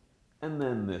happens, and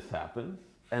then this happens,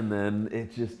 and then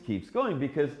it just keeps going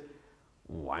because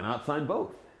why not sign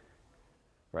both,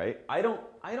 right? I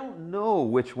don't know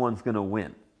which one's going to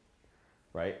win,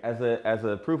 right? As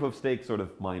a proof of stake sort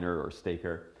of miner or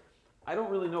staker, I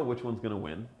don't really know which one's going to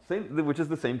win. Which is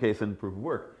the same case in proof of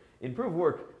work. In proof of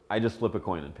work, I just flip a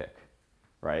coin and pick,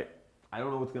 right? I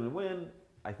don't know what's going to win.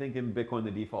 I think in Bitcoin,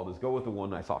 the default is go with the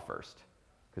one I saw first.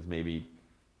 Because maybe,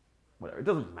 whatever, it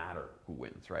doesn't matter who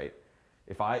wins, right?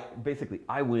 Basically,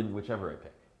 I win whichever I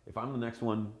pick. If I'm the next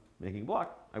one making a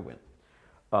block, I win.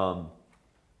 But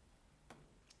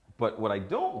what I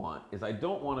don't want is I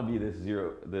don't want to be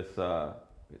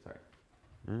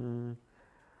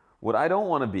what I don't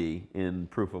want to be in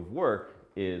proof of work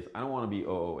is I don't want to be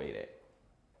 0088.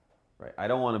 Right? I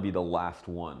don't want to be the last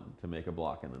one to make a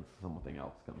block and then something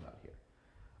else comes out here.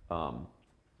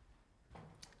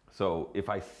 So if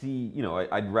I see,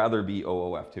 I'd rather be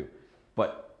 00F2.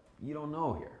 But you don't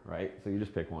know here, right? So you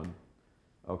just pick one.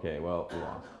 Okay, well, we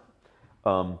lost.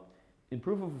 In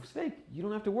proof of stake, you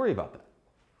don't have to worry about that.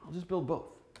 I'll just build both,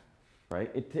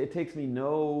 right? It takes me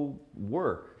no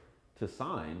work to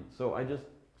sign, so I just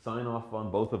sign off on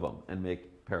both of them and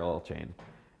make parallel chain.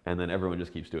 And then everyone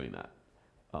just keeps doing that.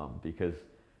 Because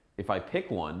if I pick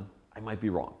one, I might be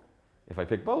wrong. If I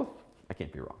pick both, I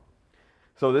can't be wrong.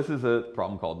 So this is a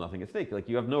problem called nothing at stake. Like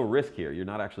you have no risk here. You're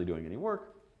not actually doing any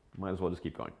work. Might as well just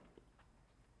keep going.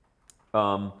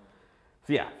 So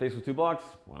yeah, faced with two blocks,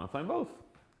 why not sign both?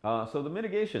 So the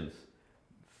mitigations.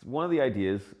 One of the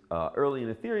ideas early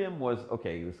in Ethereum was,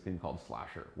 okay, this thing called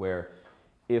slasher, where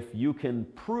if you can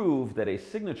prove that a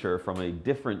signature from a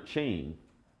different chain,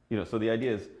 so the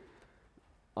idea is,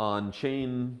 on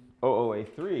chain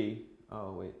 00A3,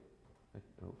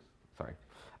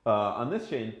 on this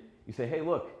chain, you say, hey,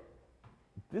 look,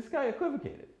 this guy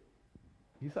equivocated.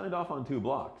 He signed off on 2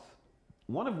 blocks,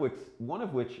 one of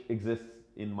which exists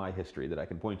in my history that I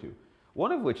can point to.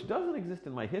 One of which doesn't exist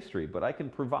in my history, but I can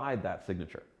provide that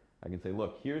signature. I can say,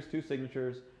 look, here's 2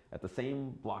 signatures at the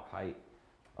same block height,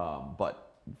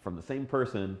 but from the same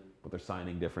person, but they're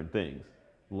signing different things.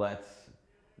 Let's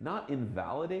not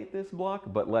invalidate this block,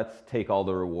 but let's take all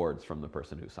the rewards from the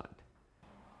person who signed.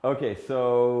 Okay,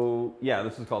 so yeah,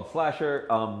 this is called Slasher.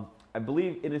 I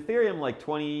believe in Ethereum, like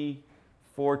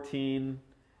 2014,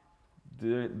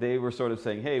 they were sort of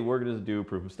saying, hey, we're going to do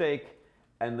proof of stake.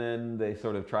 And then they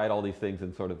sort of tried all these things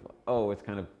and sort of, oh, it's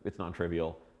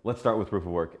non-trivial. Let's start with proof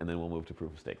of work, and then we'll move to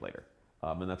proof of stake later.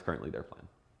 And that's currently their plan.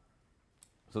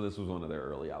 So this was one of their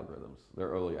early algorithms, their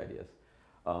early ideas.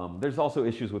 There's also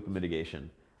issues with the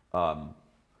mitigation,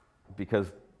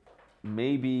 because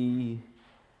maybe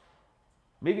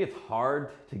it's hard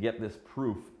to get this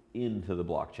proof into the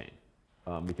blockchain,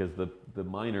 because the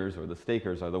miners or the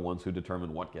stakers are the ones who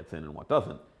determine what gets in and what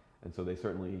doesn't. And so they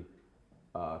certainly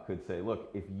could say,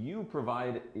 look, if you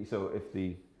provide, so if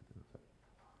the,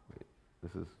 wait,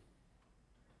 this is,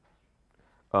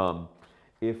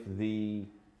 if the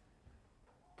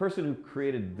person who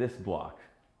created this block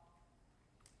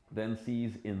then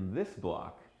sees in this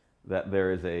block that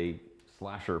there is a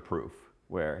slasher proof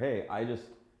where, hey, I just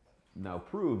now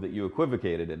prove that you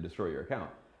equivocated and destroy your account.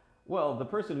 Well, the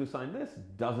person who signed this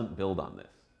doesn't build on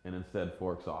this and instead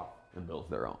forks off and builds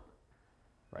their own,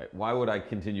 right? Why would I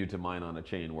continue to mine on a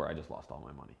chain where I just lost all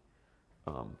my money?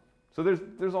 So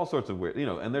there's all sorts of weird,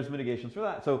 and there's mitigations for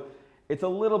that. So it's a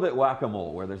little bit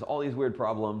whack-a-mole where there's all these weird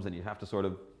problems and you have to sort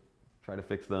of try to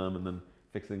fix them, and then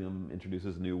fixing them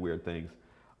introduces new weird things.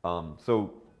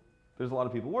 So there's a lot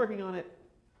of people working on it.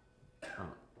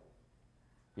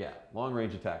 Yeah,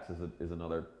 long-range attacks is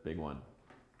another big one.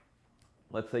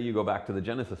 Let's say you go back to the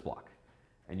Genesis block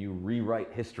and you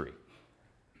rewrite history.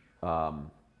 In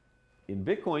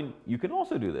Bitcoin, you can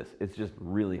also do this. It's just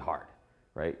really hard,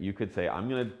 right? You could say, I'm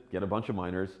going to get a bunch of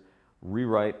miners,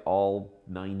 rewrite all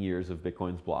 9 years of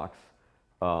Bitcoin's blocks,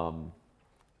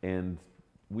 and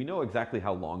we know exactly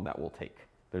how long that will take.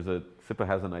 SIPA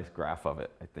has a nice graph of it,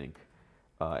 I think.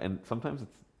 And sometimes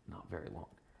it's not very long.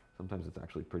 Sometimes it's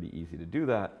actually pretty easy to do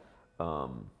that. Yeah,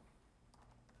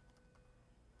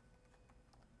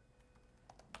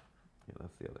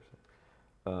 that's the other side.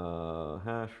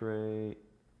 Hash rate.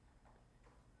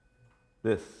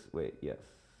 Yes.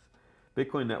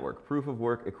 Bitcoin network, proof of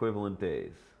work equivalent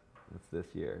days. That's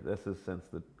this year. This is since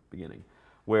the beginning.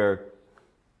 Where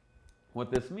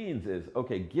what this means is,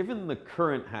 okay, given the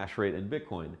current hash rate in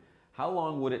Bitcoin, how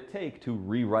long would it take to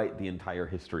rewrite the entire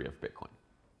history of Bitcoin?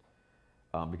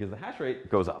 Because the hash rate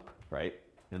goes up, right?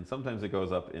 And sometimes it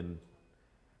goes up in,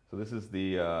 so this is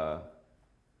the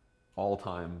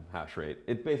all-time hash rate.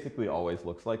 It basically always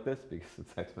looks like this because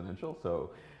it's exponential.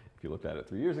 So if you looked at it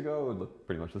 3 years ago, it would look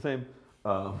pretty much the same.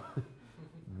 And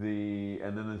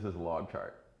then this is a log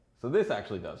chart. So this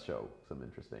actually does show some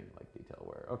interesting detail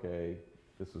where, okay,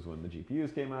 this is when the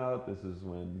GPUs came out. This is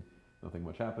when nothing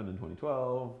much happened in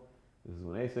 2012. This is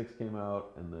when ASICs came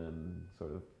out, and then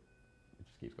sort of it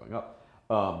just keeps going up.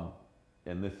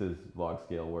 And this is log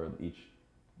scale where each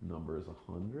number is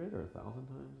 100 or 1,000 times.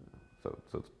 So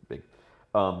it's big.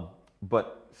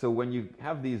 But so when you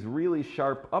have these really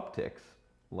sharp upticks,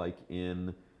 like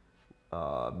in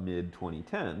mid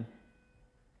 2010,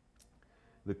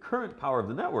 the current power of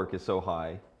the network is so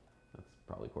high, that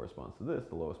probably corresponds to this,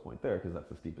 the lowest point there, because that's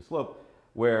the steepest slope,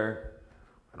 where,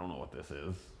 I don't know what this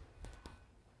is,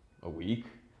 a week,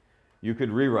 you could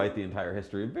rewrite the entire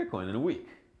history of Bitcoin in a week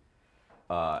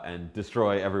and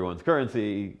destroy everyone's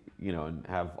currency, and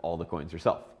have all the coins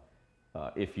yourself,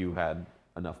 if you had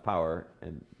enough power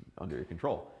and under your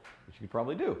control, which you could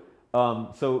probably do.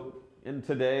 And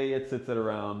today it sits at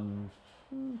around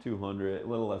 200, a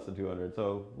little less than 200,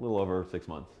 so a little over 6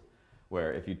 months,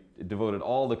 where if you devoted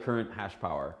all the current hash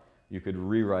power, you could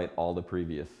rewrite all the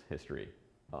previous history.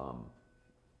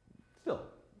 Still,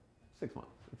 6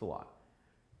 months, it's a lot.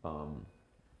 And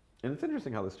it's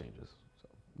interesting how this changes. So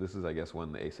this is, I guess,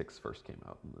 when the ASICs first came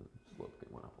out and the slope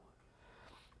went up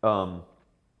a lot.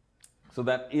 So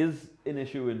that is an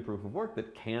issue in proof of work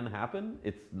that can happen.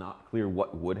 It's not clear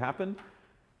what would happen.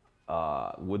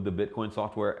 Would the Bitcoin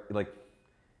software,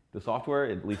 the software,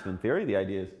 at least in theory, the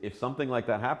idea is if something like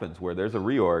that happens where there's a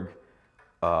reorg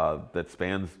that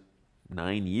spans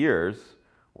 9 years,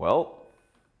 well,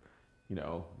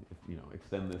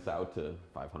 extend this out to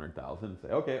 500,000 and say,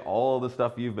 okay, all the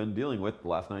stuff you've been dealing with the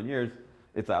last 9 years,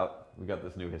 it's out. We've got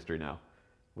this new history now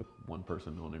with one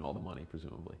person owning all the money,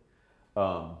 presumably.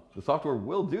 The software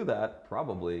will do that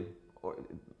probably, or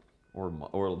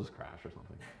it'll just crash or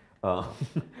something.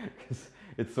 Because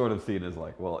it's sort of seen as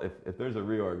well, if there's a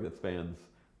reorg that spans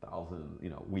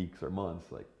weeks or months,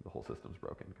 the whole system's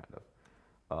broken, kind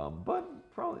of. But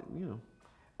probably,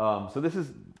 so this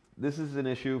is an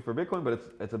issue for Bitcoin, but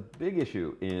it's a big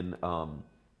issue in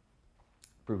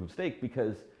proof of stake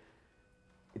because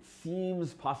it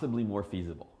seems possibly more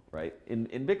feasible, right?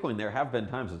 In Bitcoin, there have been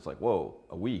times it's whoa,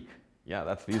 a week, yeah,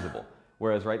 that's feasible.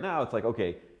 Whereas right now it's like,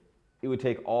 okay, it would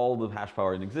take all the hash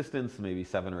power in existence, maybe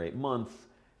 7 or 8 months.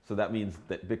 So that means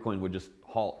that Bitcoin would just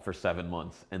halt for 7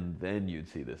 months, and then you'd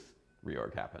see this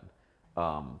reorg happen.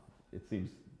 It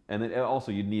seems, and it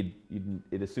also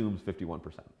it assumes 51%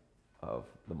 of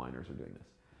the miners are doing this.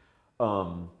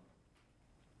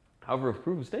 However, with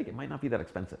proof of stake, it might not be that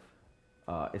expensive,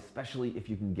 especially if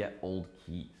you can get old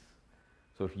keys.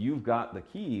 So if you've got the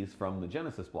keys from the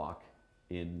Genesis block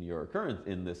in your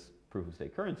in this proof of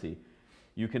stake currency,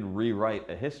 you can rewrite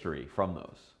a history from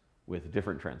those with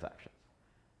different transactions.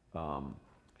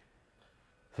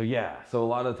 So yeah, so a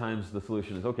lot of times the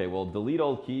solution is, okay, well, delete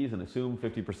old keys and assume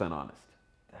 50% honest.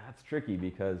 That's tricky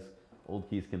because old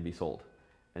keys can be sold.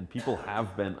 And people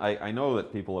have been, I know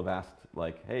that people have asked,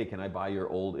 like, hey, can I buy your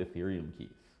old Ethereum keys?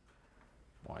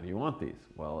 Why do you want these?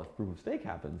 Well, if proof of stake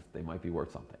happens, they might be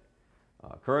worth something.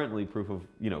 Currently,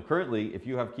 if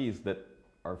you have keys that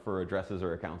are for addresses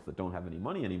or accounts that don't have any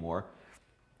money anymore,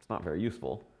 it's not very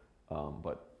useful,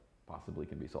 but possibly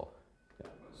can be sold. Yeah.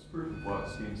 Most proof of work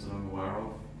schemes that I'm aware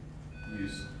of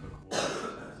use the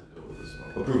coordinates to deal with this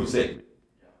one. Proof of stake?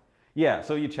 Yeah,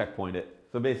 so you checkpoint it.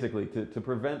 So basically, to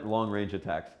prevent long-range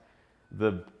attacks,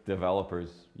 the developers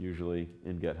usually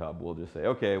in GitHub will just say,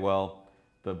 okay, well,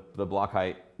 the block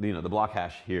height, the block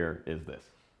hash here is this.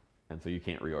 And so you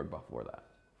can't reorg before that.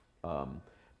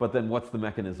 But then what's the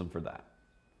mechanism for that?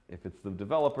 If it's the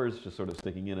developers just sort of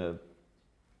sticking in a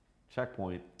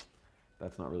checkpoint,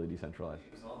 that's not really decentralized.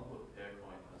 The example of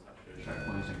Peercoin has actually a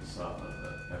checkpointing server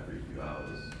that every few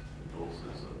hours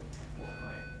endorses a block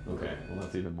height. Okay, well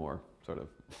that's even more sort of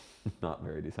not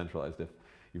very decentralized if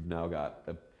you've now got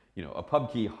a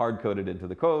pub key hard-coded into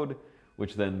the code,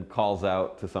 which then calls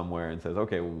out to somewhere and says,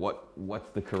 okay, what's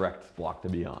the correct block to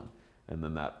be on? And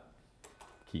then that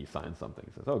key signs something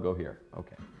and says, oh, go here.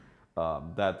 Okay.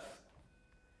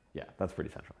 That's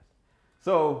pretty centralized.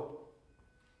 So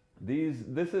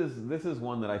this is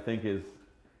one that I think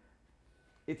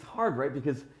it's hard, right?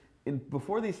 Because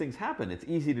before these things happen, it's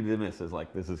easy to dismiss as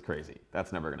like, this is crazy.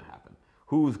 That's never going to happen.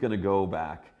 Who's going to go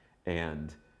back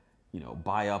and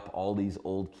buy up all these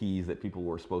old keys that people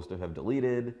were supposed to have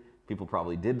deleted? People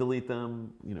probably did delete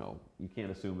them. You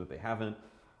can't assume that they haven't.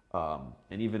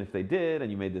 And even if they did,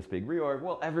 and you made this big reorg,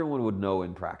 well, everyone would know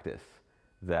in practice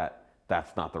that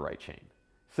that's not the right chain.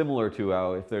 Similar to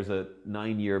how if there's a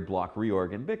 9-year block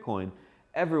reorg in Bitcoin,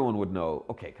 everyone would know,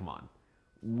 okay, come on.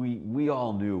 We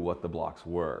all knew what the blocks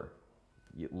were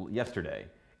yesterday.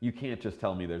 You can't just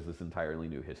tell me there's this entirely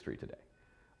new history today.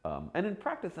 And in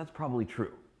practice, that's probably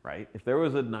true, right? If there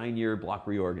was a 9-year block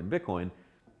reorg in Bitcoin,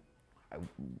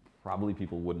 probably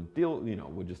people wouldn't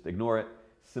would just ignore it.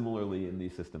 Similarly, in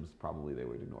these systems, probably they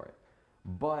would ignore it.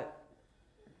 But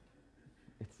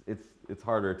it's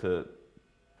harder to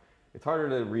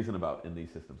reason about in these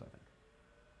systems, I think.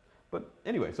 But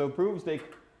anyway, so proof of stake,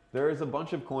 there is a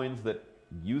bunch of coins that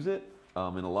use it.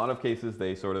 In a lot of cases,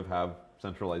 they sort of have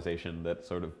centralization that's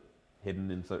sort of hidden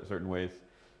in certain ways.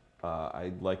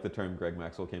 I like the term Greg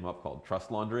Maxwell came up called trust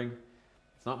laundering.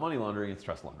 It's not money laundering, it's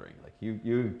trust laundering. Like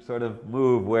you sort of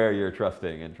move where you're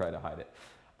trusting and try to hide it.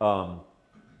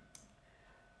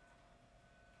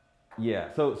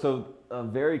 Yeah, so a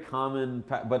very common,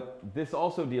 but this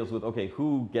also deals with, okay,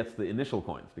 who gets the initial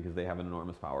coins because they have an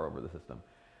enormous power over the system.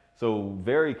 So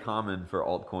very common for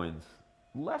altcoins,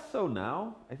 less so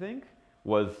now, I think,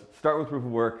 was start with proof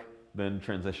of work, then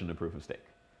transition to proof of stake.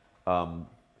 Do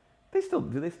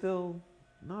they still,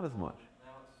 not as much.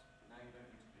 Now you don't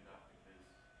need to do that because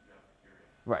you have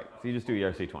Ethereum. Right, so you just do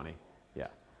ERC20, yeah.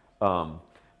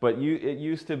 But it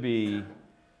used to be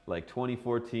like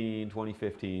 2014,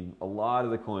 2015, a lot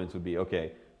of the coins would be,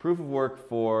 okay, proof of work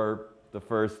for the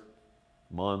first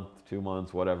month, 2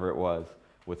 months, whatever it was,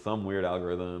 with some weird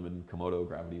algorithm and Komodo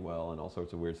gravity well and all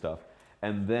sorts of weird stuff.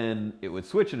 And then it would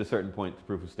switch at a certain point to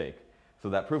proof of stake. So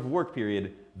that proof of work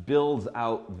period builds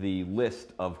out the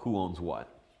list of who owns what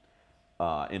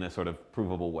in a sort of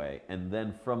provable way. And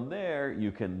then from there,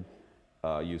 you can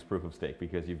use proof of stake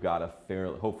because you've got a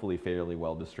hopefully fairly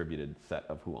well distributed set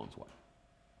of who owns what.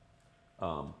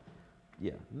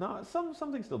 Yeah, no, some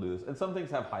things still do this, and some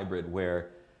things have hybrid where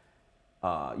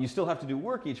you still have to do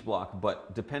work each block,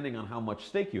 but depending on how much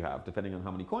stake you have, depending on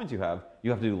how many coins you have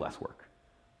to do less work.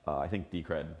 I think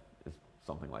Decred is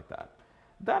something like that.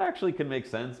 That actually can make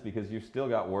sense because you've still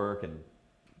got work and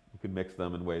you could mix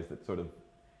them in ways that sort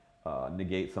of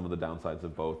negate some of the downsides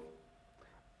of both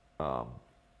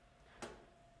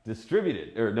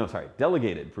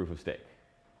delegated proof of stake.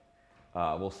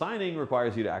 Well, signing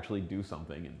requires you to actually do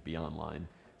something and be online.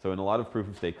 So in a lot of proof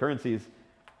of stake currencies,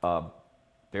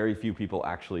 very few people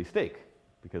actually stake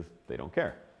because they don't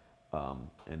care.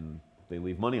 And they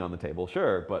leave money on the table,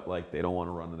 sure, but like they don't want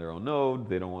to run their own node,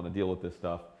 they don't want to deal with this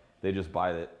stuff. They just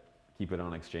buy it, keep it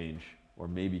on exchange, or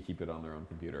maybe keep it on their own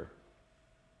computer.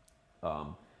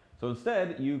 So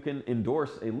instead, you can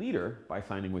endorse a leader by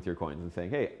signing with your coins and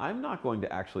saying, hey, I'm not going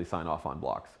to actually sign off on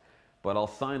blocks, but I'll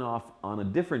sign off on a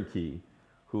different key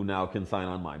who now can sign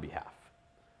on my behalf.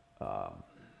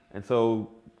 And so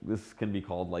this can be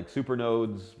called like super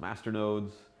nodes, master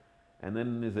nodes, and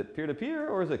then is it peer-to-peer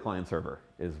or is it client-server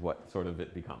is what sort of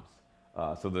it becomes.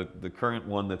 So the current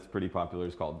one that's pretty popular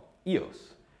is called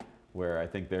EOS, where I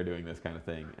think they're doing this kind of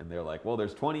thing. And they're like, well,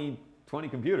 there's 20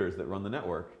 computers that run the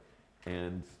network,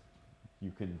 and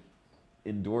you can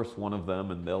endorse one of them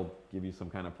and they'll give you some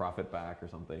kind of profit back or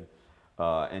something.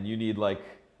 And you need like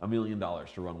 $1 million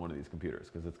to run one of these computers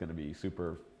because it's going to be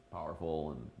super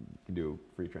powerful and you can do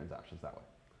free transactions that way.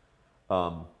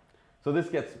 So this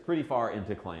gets pretty far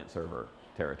into client-server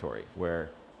territory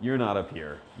where you're not a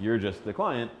peer, you're just the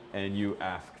client and you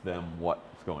ask them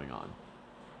what's going on,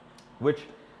 which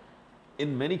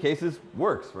in many cases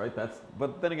works, right?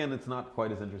 But then again, it's not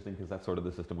quite as interesting because that's sort of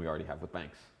the system we already have with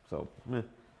banks. So,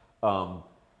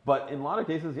 but in a lot of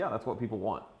cases, yeah, that's what people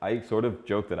want. I sort of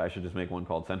joke that I should just make one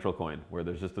called Central Coin, where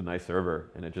there's just a nice server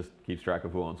and it just keeps track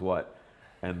of who owns what,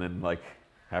 and then like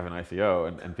have an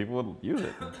ICO and people would use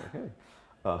it. And it's like, hey.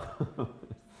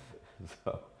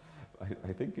 So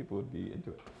I think people would be into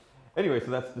it. Anyway, so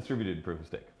that's distributed proof of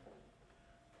stake.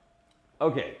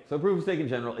 Okay, so proof of stake in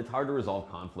general, it's hard to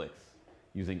resolve conflicts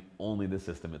using only the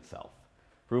system itself.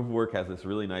 Proof of work has this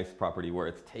really nice property where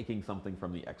it's taking something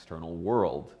from the external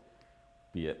world,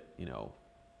 be it, you know,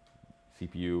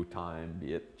 CPU, time,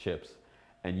 be it chips,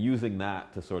 and using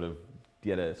that to sort of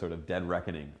get a sort of dead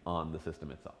reckoning on the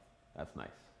system itself. That's nice.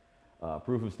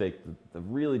 Proof of stake, the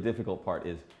really difficult part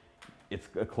is it's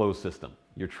a closed system.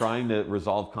 You're trying to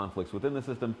resolve conflicts within the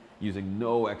system using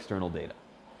no external data.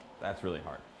 That's really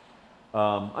hard.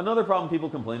 Another problem people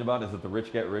complain about is that the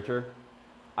rich get richer.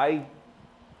 I,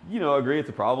 agree it's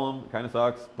a problem, it kind of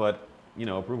sucks, but,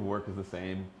 proof of work is the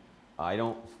same. I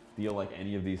don't feel like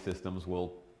any of these systems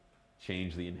will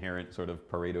change the inherent sort of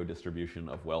Pareto distribution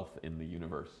of wealth in the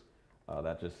universe.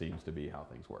 That just seems to be how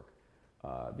things work.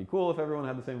 It'd be cool if everyone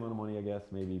had the same amount of money, I guess,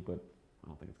 maybe, but I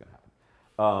don't think it's going to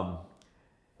happen.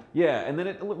 Yeah, and then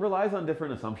it relies on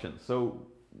different assumptions. So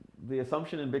the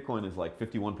assumption in Bitcoin is like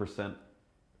 51%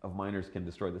 of miners can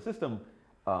destroy the system.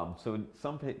 So in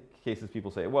some cases,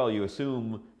 people say, well, you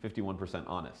assume 51%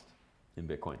 honest in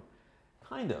Bitcoin.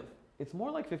 Kind of. It's more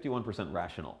like 51%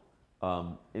 rational.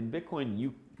 In Bitcoin,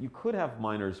 you could have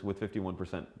miners with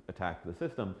 51% attack the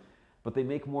system, but they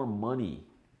make more money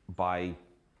by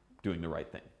doing the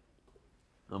right thing.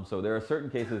 So there are certain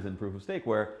cases in proof of stake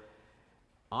where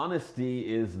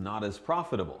honesty is not as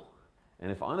profitable.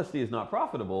 And if honesty is not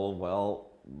profitable,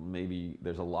 well, maybe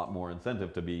there's a lot more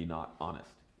incentive to be not honest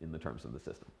in the terms of the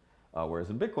system. Whereas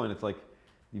in Bitcoin, it's like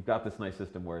you've got this nice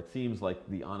system where it seems like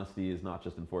the honesty is not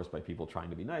just enforced by people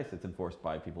trying to be nice, it's enforced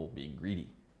by people being greedy,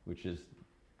 which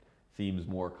seems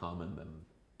more common than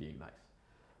being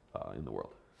nice in the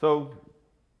world. So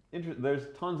there's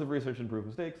tons of research in proof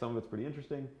of stake. Some of it's pretty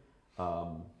interesting,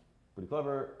 pretty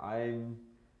clever. I'm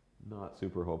not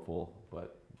super hopeful,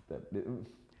 but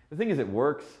the thing is it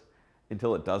works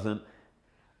until it doesn't.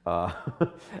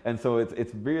 And so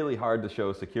it's really hard to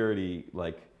show security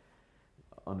like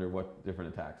under what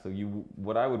different attacks. So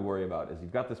what I would worry about is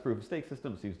you've got this proof of stake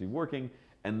system, seems to be working,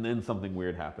 and then something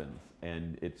weird happens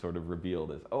and it's sort of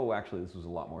revealed as, oh, actually this was a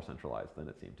lot more centralized than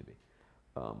it seemed to be.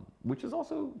 Which is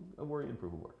also a worry in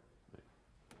proof of work.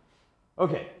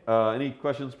 Okay, any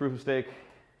questions, proof of stake?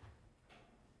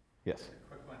 Yes?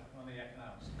 Quick one on the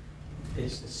economics.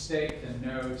 Is the stake the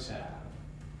nodes have?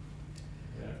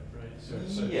 Right? So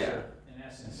Yeah. in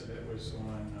essence, if it was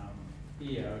on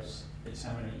EOS, it's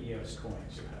how many EOS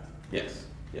coins you have. Yes,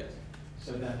 yes.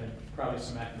 So then there's probably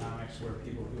some economics where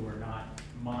people who are not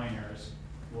miners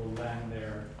will lend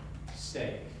their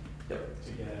stake to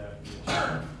get a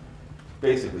return.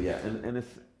 Basically, yeah. And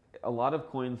it's a lot of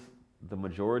coins, the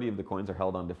majority of the coins are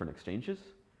held on different exchanges.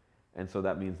 And so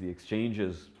that means the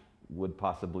exchanges would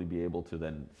possibly be able to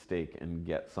then stake and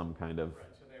get some kind of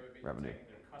So they would be revenue. taking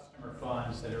their customer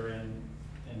funds that are in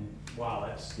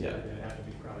wallets. Yeah. They'd have to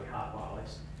be probably hot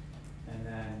wallets. And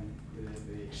then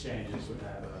the exchanges would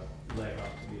have a leg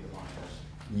up to be the miners.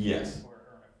 Yes. Or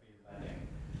earn a fee lending.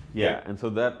 Yeah, and so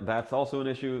that's also an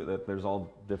issue, that there's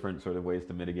all different sort of ways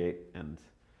to mitigate. And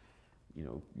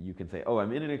you can say, oh,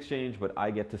 I'm in an exchange, but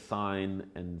I get to sign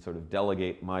and sort of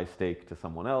delegate my stake to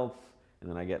someone else, and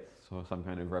then I get some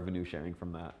kind of revenue sharing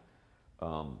from that.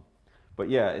 But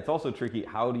yeah, it's also tricky.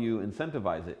 How do you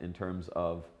incentivize it in terms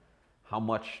of how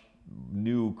much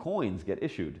new coins get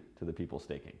issued to the people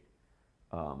staking.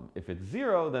 If it's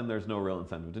 0, then there's no real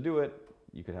incentive to do it.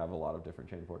 You could have a lot of different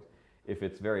chain forks. If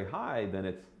it's very high, then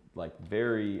it's like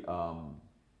very, I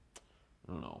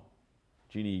don't know,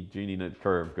 Gini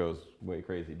curve goes way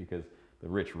crazy because the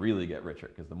rich really get richer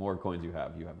because the more coins you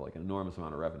have like an enormous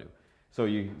amount of revenue. So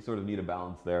you sort of need a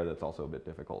balance there that's also a bit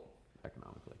difficult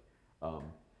economically.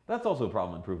 That's also a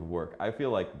problem in proof of work. I feel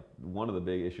like one of the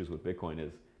big issues with Bitcoin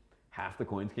is half the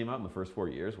coins came out in the first 4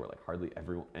 years where like hardly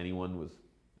anyone was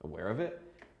aware of it.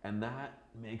 And that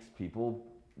makes people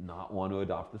not want to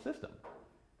adopt the system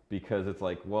because it's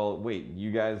like, well, wait,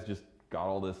 you guys just got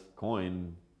all this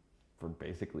coin for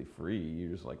basically free.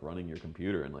 You're just like running your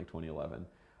computer in like 2011.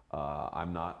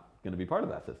 I'm not going to be part of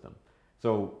that system.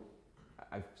 So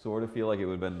I sort of feel like it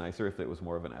would have been nicer if it was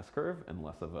more of an S curve and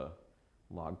less of a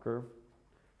log curve,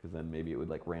 because then maybe it would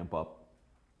like ramp up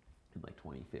in like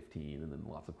 2015 and then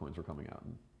lots of coins were coming out.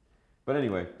 But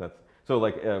anyway, that's so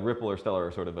like Ripple or Stellar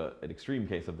are sort of an extreme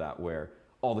case of that where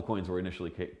all the coins were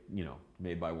initially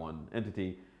made by one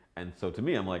entity. And so to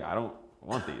me, I'm like, I don't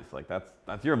want these. Like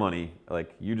that's your money.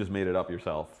 Like you just made it up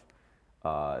yourself.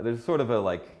 There's sort of a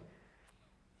like,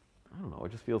 I don't know,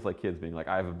 it just feels like kids being like,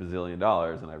 I have $1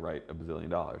 bazillion and I write $1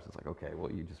 bazillion. It's like, okay,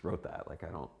 well you just wrote that. Like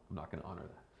I'm not going to honor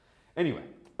that. Anyway,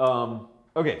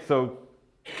 okay, so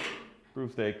proof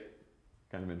of stake,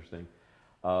 kind of interesting.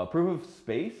 Proof of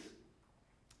space,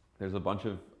 there's a bunch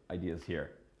of ideas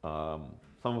here. Some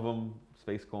of them,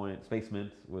 Space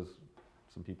Mint was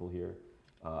some people here.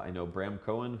 I know Bram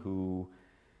Cohen, who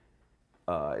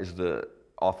is the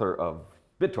author of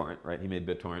BitTorrent, right? He made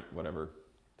BitTorrent, whatever,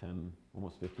 10,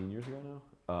 almost 15 years ago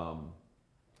now.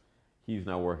 He's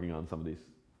now working on some of these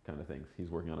kind of things. He's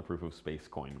working on a proof of space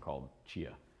coin called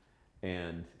Chia.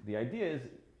 And the idea is,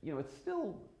 it's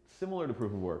still similar to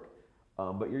proof of work,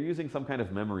 but you're using some kind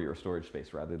of memory or storage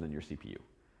space rather than your CPU.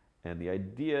 And the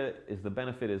idea is the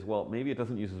benefit is, well, maybe it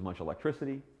doesn't use as much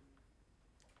electricity.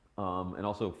 And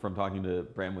also from talking to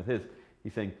Bram with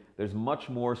he's saying there's much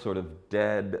more sort of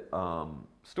dead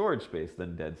storage space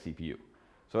than dead CPU.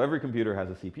 So every computer has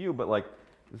a CPU, but like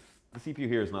the CPU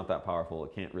here is not that powerful.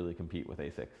 It can't really compete with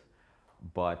ASICs.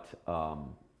 But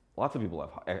lots of people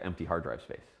have empty hard drive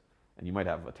space. And you might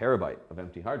have a terabyte of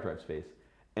empty hard drive space.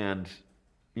 And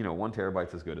 1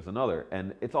 terabyte's as good as another.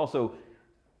 And it's also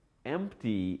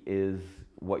empty is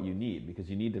what you need because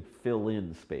you need to fill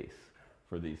in space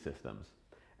for these systems.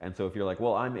 And so if you're like,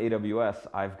 well, I'm AWS,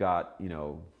 I've got,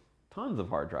 tons of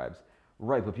hard drives.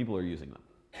 Right, but people are using them.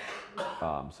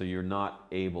 So you're not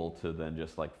able to then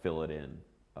just like fill it in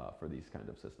for these kind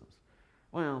of systems.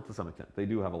 Well, to some extent. They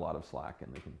do have a lot of slack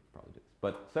and they can probably do this.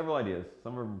 But several ideas,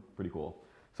 some are pretty cool.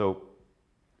 So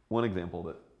one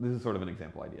example this is sort of an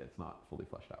example idea. It's not fully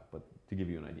fleshed out, but to give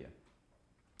you an idea.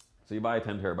 So you buy a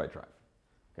 10 terabyte drive,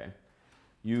 okay?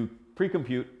 You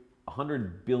pre-compute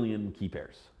 100 billion key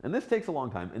pairs. And this takes a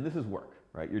long time, and this is work,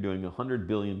 right? You're doing 100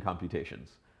 billion computations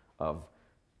of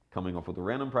coming up with a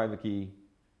random private key,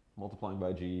 multiplying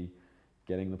by G,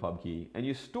 getting the pub key, and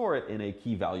you store it in a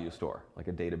key value store, like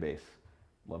a database,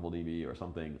 LevelDB or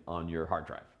something, on your hard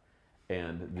drive.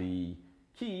 And the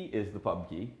key is the pub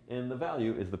key, and the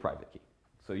value is the private key.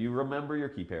 So you remember your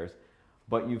key pairs,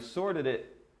 but you've sorted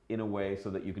it in a way so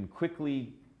that you can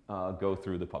quickly go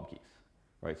through the pub keys,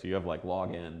 right? So you have like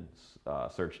login,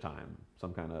 search time,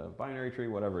 some kind of binary tree,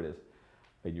 whatever it is,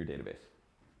 in your database.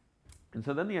 And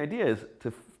so then the idea is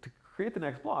to create the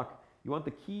next block, you want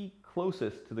the key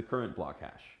closest to the current block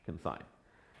hash can sign.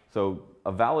 So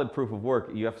a valid proof of work,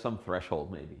 you have some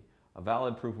threshold maybe. A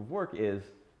valid proof of work is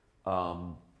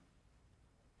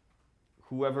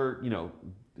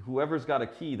whoever's got a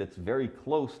key that's very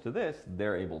close to this,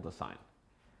 they're able to sign.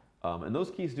 And those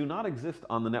keys do not exist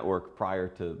on the network prior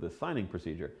to the signing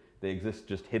procedure. They exist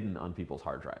just hidden on people's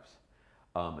hard drives.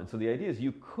 And so the idea is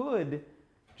you could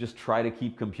just try to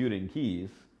keep computing keys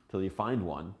till you find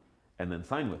one and then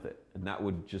sign with it. And that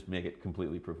would just make it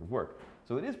completely proof of work.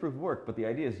 So it is proof of work, but the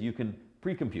idea is you can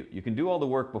pre-compute. You can do all the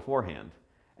work beforehand,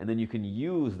 and then you can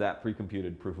use that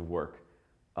pre-computed proof of work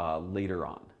later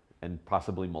on, and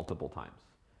possibly multiple times.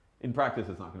 In practice,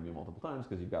 it's not going to be multiple times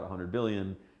because you've got 100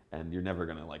 billion, and you're never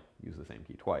going to like use the same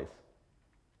key twice.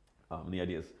 And the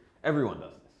idea is everyone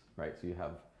does this, right? So you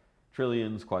have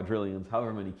trillions, quadrillions,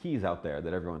 however many keys out there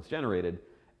that everyone's generated,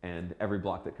 and every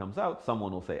block that comes out,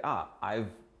 someone will say, I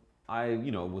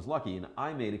was lucky and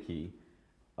I made a key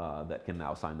that can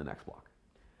now sign the next block.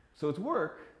 So it's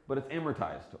work, but it's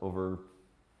amortized over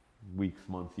weeks,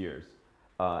 months, years.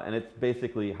 And it's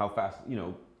basically how fast,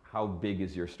 how big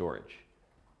is your storage?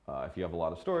 If you have a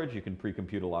lot of storage, you can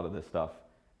pre-compute a lot of this stuff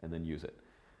and then use it.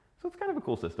 So it's kind of a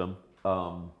cool system.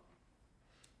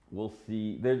 We'll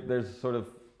see. There's sort of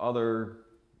other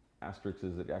asterisks.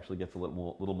 It actually gets a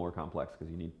little more complex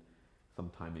because you need some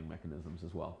timing mechanisms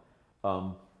as well.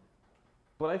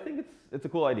 But I think it's a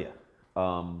cool idea.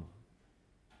 Hard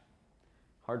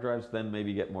drives then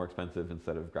maybe get more expensive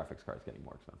instead of graphics cards getting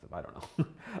more expensive. I don't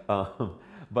know.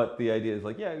 But the idea is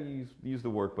like, yeah, you use the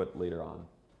work, but later on.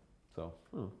 So,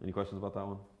 any questions about that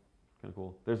one? Kind of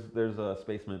cool. There's a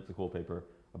Spacemint, it's a cool paper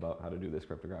about how to do this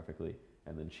cryptographically,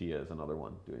 and then Chia is another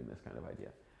one doing this kind of idea.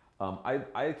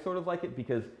 I sort of like it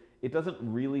because it doesn't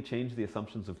really change the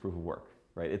assumptions of proof of work,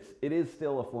 right? It is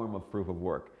still a form of proof of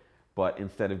work, but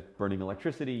instead of burning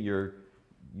electricity, you're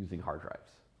using hard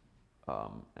drives,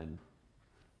 and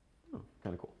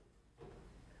kind of cool.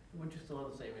 Wouldn't you still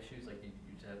have the same issues? Like you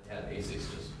have ASICs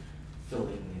just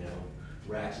filling,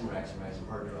 racks and racks and racks of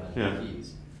hard drives with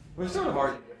keys. We're sort of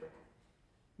already different.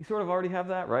 You sort of already have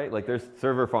that, right? Like there's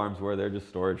server farms where they're just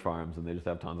storage farms and they just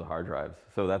have tons of hard drives.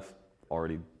 So that's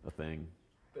already a thing.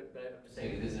 But I'm just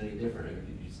saying it isn't any different. It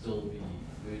would still be,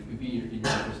 it would be in your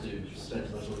interest to spend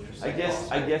as much electricity.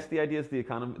 I guess the idea is the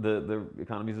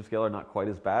economies of scale are not quite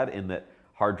as bad in that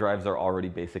hard drives are already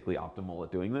basically optimal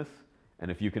at doing this. And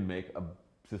if you can make a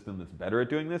system that's better at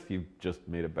doing this, you've just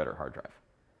made a better hard drive.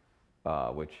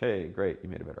 Which, hey, great, you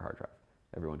made a better hard drive.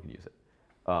 Everyone can use it.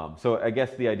 So I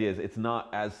guess the idea is it's not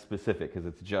as specific because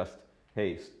it's just,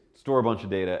 hey, store a bunch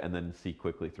of data and then see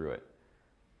quickly through it.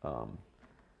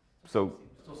 Still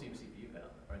seems CPU bound,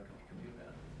 right? Compute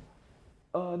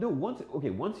bound. No,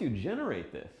 once you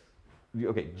generate this,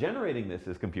 generating this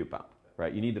is compute bound,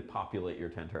 right? You need to populate your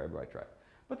 10 terabyte drive.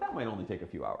 But that might only take a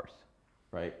few hours,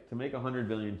 right? To make 100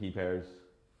 billion key pairs,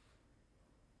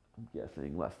 I'm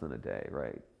guessing less than a day,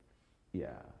 right?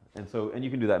 Yeah, and you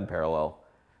can do that in parallel.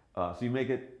 So you make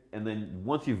it, and then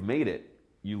once you've made it,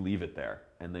 you leave it there,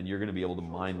 and then you're going to be able to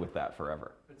mine with that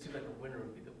forever. But it seems like the winner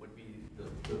would be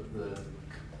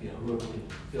whoever can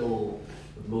fill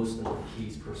the most number of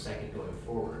keys per second going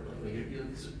forward.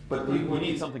 But you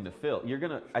need something to fill.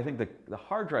 I think the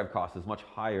hard drive cost is much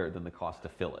higher than the cost to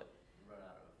fill it.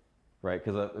 Right,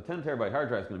 because a 10 terabyte hard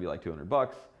drive is going to be like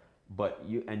 $200, but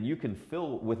you can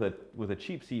fill with a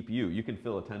cheap CPU, you can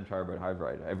fill a 10 terabyte hard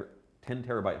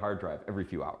drive every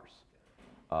few hours.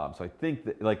 So I think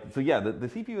that the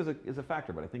CPU is a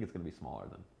factor, but I think it's going to be smaller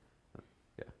than At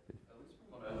least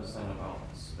from what I understand about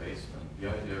Spacemint, the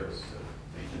idea is to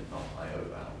make it not I/O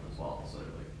bound as well. So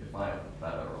if I have a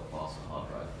better or faster hard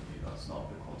drive for me, that's not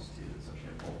the quantity that's actually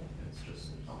important. It's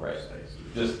just number of space.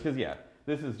 Just because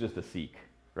this is just a seek.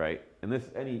 Right, and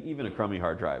even a crummy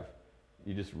hard drive,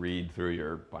 you just read through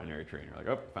your binary tree and you're like,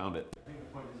 oh, found it. I think the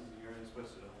point is you're only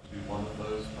supposed to do one of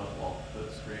those per block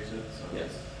that's created. So yes.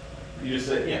 You just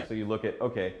say, so you look at,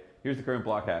 okay, here's the current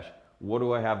block hash. What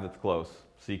do I have that's close?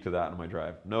 Seek to that on my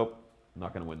drive. Nope, I'm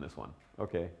not going to win this one.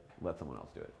 Okay, let someone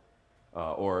else do it.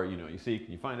 Or you seek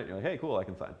and you find it. And you're like, hey, cool, I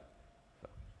can sign. So,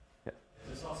 yeah.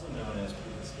 Is this also known as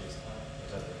proof of space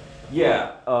time?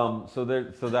 Yeah. So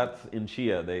that's in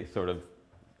Chia. They sort of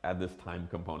add this time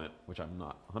component, which I'm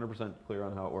not 100% clear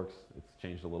on how it works. It's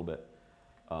changed a little bit.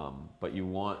 But you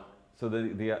want, so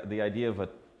the idea of a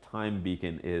time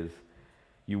beacon is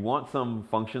you want some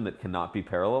function that cannot be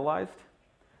parallelized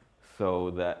so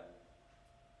that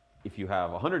if you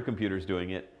have 100 computers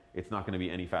doing it, it's not going to be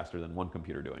any faster than one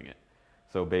computer doing it.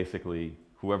 So basically,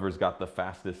 whoever's got the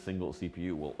fastest single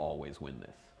CPU will always win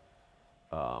this.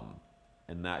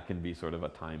 And that can be sort of a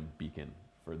time beacon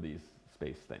for these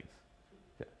space things.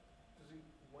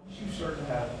 Once you start to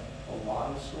have a lot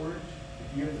of storage,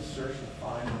 if you have to search to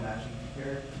find a matching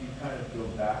pair, you kind of go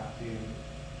back to,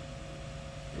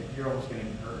 if you're almost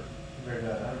getting hurt compared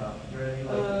to, I don't know, you know what I mean?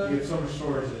 Like, you have so much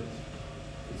storage that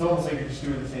it's almost like you're just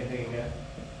doing the same thing again.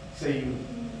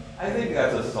 I think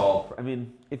that's a solve. I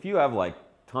mean, if you have like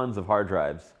tons of hard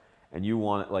drives and you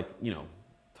want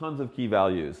tons of key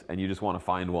values and you just want to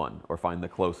find one or find the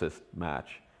closest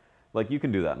match, like you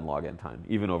can do that in log n time,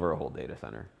 even over a whole data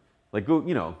center. Like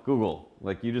Google,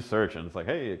 like you just search and it's like,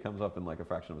 hey, it comes up in like a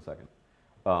fraction of a second.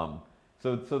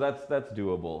 So that's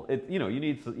doable.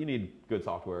 You need good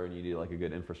software and you need like a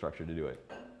good infrastructure to do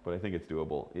it. But I think it's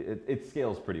doable. It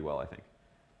scales pretty well, I think.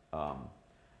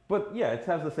 But yeah, it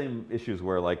has the same issues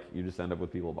where like you just end up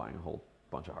with people buying a whole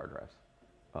bunch of hard drives.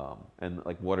 And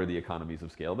like, what are the economies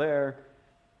of scale there?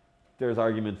 There's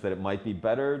arguments that it might be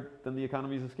better than the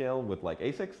economies of scale with like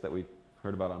ASICs that we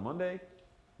heard about on Monday.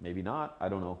 Maybe not. I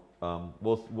don't know.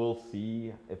 We'll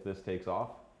see if this takes off.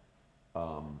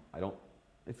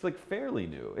 It's like fairly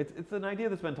new. It's an idea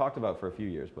that's been talked about for a few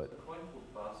years, but. It's a coin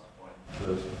called Fast Coin.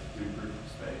 Those do proof of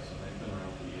space, and they've been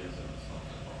around for years, and it's not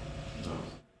that long.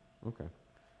 Okay.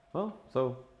 Well,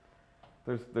 so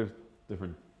there's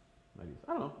different ideas.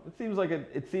 I don't know.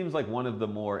 It seems like one of the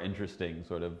more interesting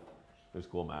sort of. There's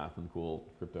cool math and cool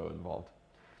crypto involved.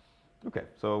 Okay,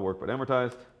 so work but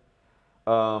amortized.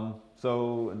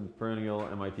 So a perennial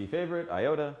MIT favorite,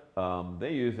 IOTA.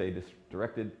 They use a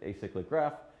directed acyclic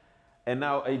graph, and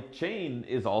now a chain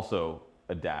is also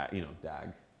a DAG,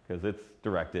 because it's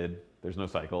directed. There's no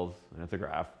cycles, and it's a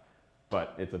graph,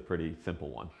 but it's a pretty simple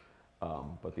one.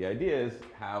 But the idea is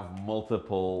have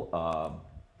multiple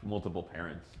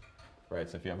parents, right?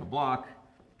 So if you have a block,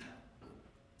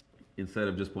 instead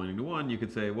of just pointing to one, you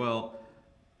could say, well,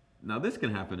 now this can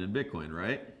happen in Bitcoin,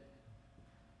 right?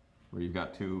 Where you've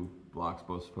got two blocks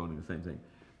both pointing the same thing.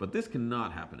 But this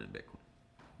cannot happen in Bitcoin,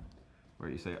 where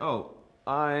you say, oh,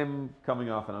 I'm coming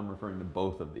off and I'm referring to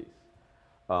both of these.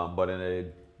 But in a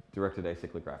directed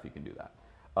acyclic graph, you can do that.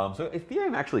 So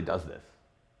Ethereum actually does this.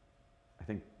 I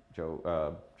think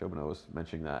Joe Bonneau was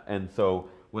mentioning that. And so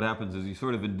what happens is you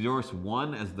sort of endorse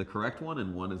one as the correct one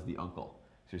and one as the uncle.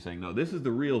 So you're saying, no, this is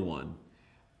the real one.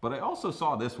 But I also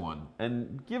saw this one,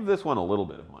 and give this one a little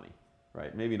bit of money,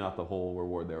 right? Maybe not the whole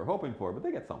reward they were hoping for, but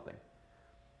they get something.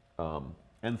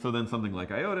 And so then something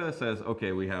like IOTA says,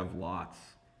 okay, we have lots.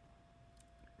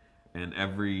 And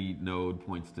every node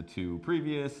points to two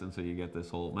previous, and so you get this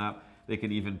whole map. They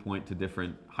can even point to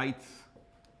different heights.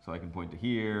 So I can point to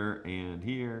here and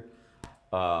here.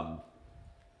 I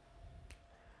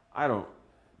don't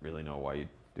really know why you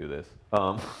do this.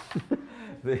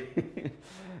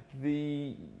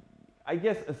 I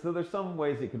guess, so there's some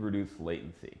ways it could reduce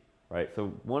latency, right?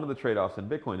 So one of the trade-offs in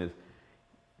Bitcoin is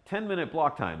 10-minute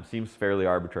block time seems fairly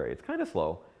arbitrary. It's kind of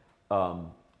slow.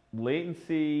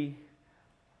 Latency,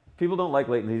 people don't like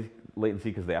latency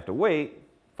because they have to wait,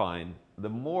 fine. The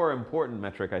more important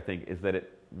metric, I think, is that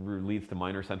it leads to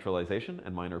minor centralization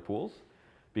and minor pools.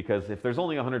 Because if there's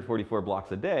only 144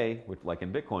 blocks a day, which, like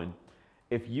in Bitcoin,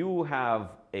 if you have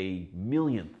a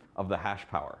millionth of the hash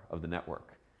power of the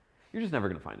network, you're just never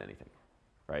going to find anything,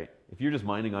 right? If you're just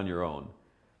mining on your own,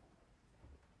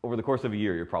 over the course of a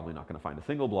year, you're probably not going to find a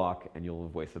single block, and you'll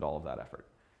have wasted all of that effort.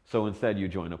 So instead, you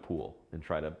join a pool and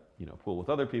try to, pool with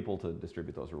other people to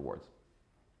distribute those rewards.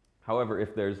 However,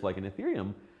 if there's like an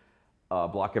Ethereum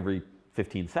block every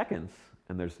 15 seconds,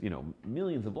 and there's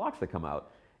millions of blocks that come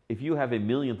out, if you have a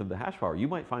millionth of the hash power, you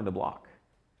might find a block.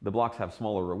 The blocks have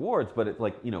smaller rewards, but it's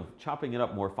like, chopping it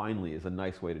up more finely is a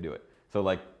nice way to do it. So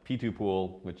like P2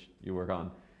 pool, which you work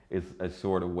on, is a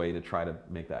sort of way to try to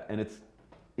make that. And it's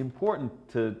important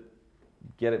to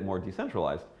get it more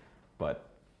decentralized, but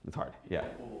it's hard. Yeah.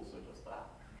 Pool also does that.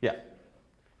 Yeah.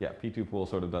 Yeah, P2 pool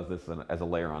sort of does this as a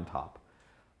layer on top.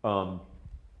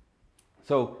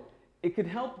 So it could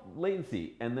help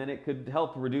latency, and then it could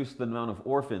help reduce the amount of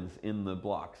orphans in the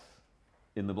blocks,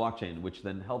 in the blockchain, which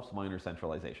then helps minor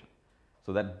centralization.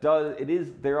 So that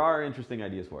there are interesting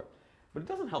ideas for it, but it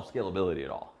doesn't help scalability at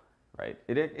all, right?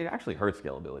 It actually hurts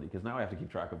scalability, because now I have to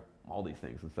keep track of all these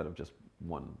things instead of just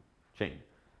one chain.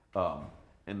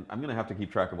 And I'm going to have to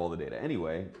keep track of all the data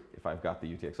anyway if I've got the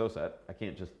UTXO set. I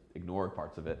can't just ignore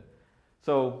parts of it.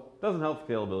 So it doesn't help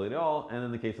scalability at all. And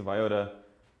in the case of IOTA,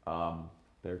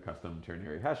 their custom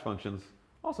ternary hash functions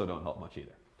also don't help much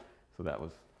either. So that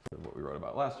was sort of what we wrote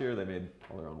about last year. They made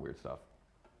all their own weird stuff.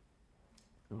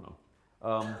 I don't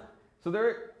know. So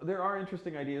there are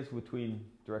interesting ideas between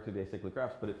directed acyclic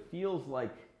graphs, but it feels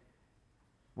like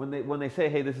when they say,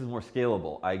 hey, this is more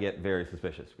scalable, I get very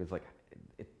suspicious, because like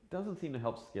it doesn't seem to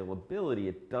help scalability.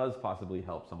 It does possibly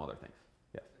help some other things.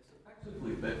 Yes? It's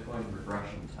effectively Bitcoin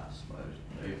regression test mode.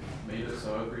 They've made it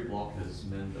so every block is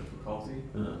min difficulty,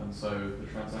 and so the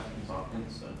transactions are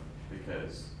instant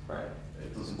because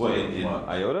it doesn't in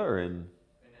IOTA or in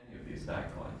any of these DAG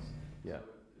coins. Yeah.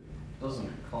 So it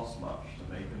doesn't cost much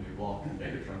to make a new block and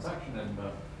make a transaction, and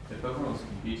if everyone's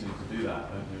competing to do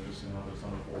that, then you're just going to have a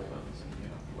ton of orphans and you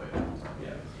have to wait a long time.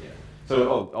 Yeah.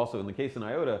 So also in the case in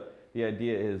IOTA, the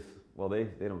idea is, well, they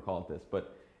don't call it this,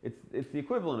 but it's the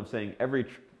equivalent of saying every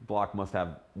block must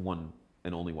have one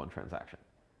and only one transaction.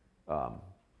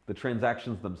 The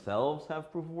transactions themselves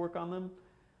have proof of work on them,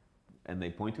 and they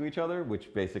point to each other,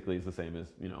 which basically is the same as,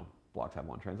 blocks have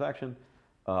one transaction,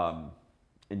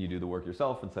 and you do the work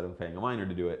yourself instead of paying a miner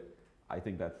to do it. I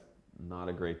think that's not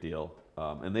a great deal.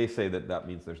 And they say that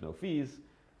means there's no fees.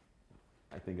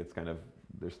 I think it's kind of,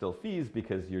 there's still fees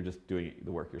because you're just doing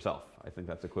the work yourself. I think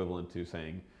that's equivalent to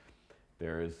saying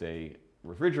there is a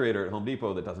refrigerator at Home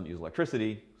Depot that doesn't use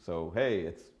electricity, so hey,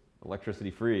 it's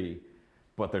electricity free,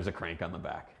 but there's a crank on the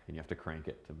back, and you have to crank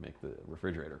it to make the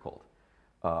refrigerator cold.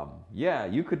 Yeah,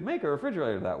 you could make a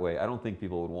refrigerator that way. I don't think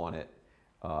people would want it.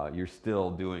 You're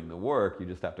still doing the work, you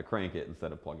just have to crank it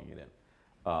instead of plugging it in.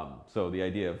 So the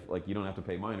idea of like you don't have to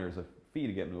pay miners a fee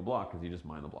to get into a block because you just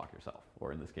mine the block yourself,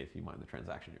 or in this case, you mine the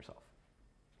transaction yourself.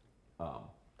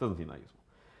 Doesn't seem that useful.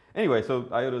 Anyway, so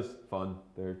IOTA's fun.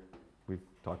 We've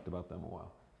talked about them a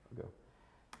while ago.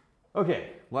 Okay,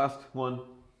 last one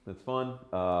that's fun.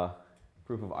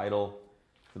 Proof of idle.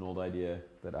 It's an old idea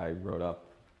that I wrote up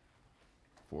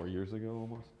 4 years ago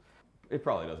almost. It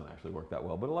probably doesn't actually work that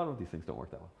well, but a lot of these things don't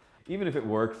work that well. Even if it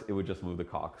works, it would just move the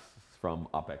costs from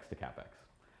OpEx to CapEx.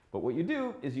 But what you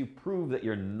do is you prove that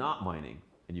you're not mining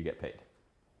and you get paid.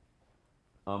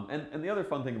 And the other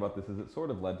fun thing about this is it sort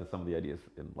of led to some of the ideas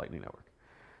in Lightning Network.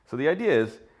 So the idea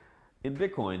is, in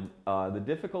Bitcoin, the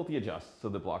difficulty adjusts so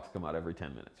the blocks come out every 10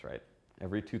 minutes, right?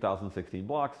 Every 2016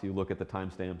 blocks, you look at the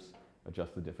timestamps,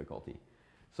 adjust the difficulty.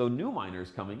 So new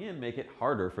miners coming in make it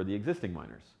harder for the existing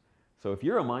miners. So if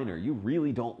you're a miner, you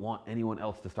really don't want anyone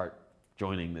else to start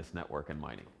joining this network and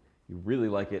mining. You really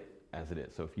like it as it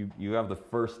is. So if you have the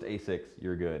first ASICs,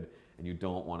 you're good, and you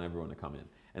don't want everyone to come in.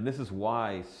 And this is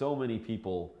why so many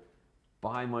people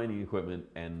buy mining equipment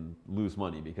and lose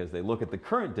money, because they look at the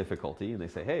current difficulty and they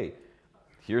say, hey,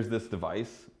 here's this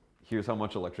device, here's how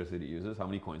much electricity it uses, how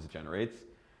many coins it generates.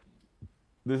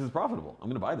 This is profitable. I'm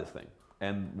going to buy this thing.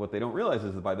 And what they don't realize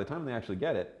is that by the time they actually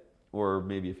get it, or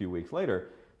maybe a few weeks later,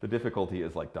 the difficulty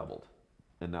is like doubled.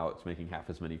 And now it's making half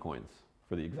as many coins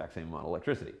for the exact same amount of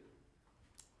electricity.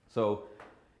 So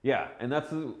yeah, and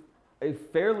that's a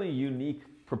fairly unique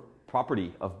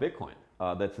property of Bitcoin.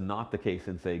 That's not the case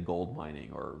in, say, gold mining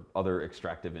or other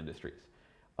extractive industries.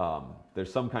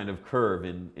 There's some kind of curve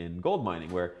in gold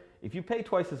mining where if you pay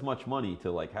twice as much money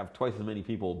to like have twice as many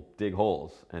people dig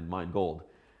holes and mine gold,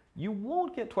 you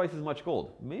won't get twice as much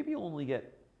gold. Maybe you'll only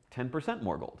get 10%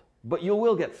 more gold, but you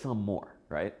will get some more,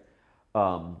 right?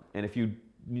 And if you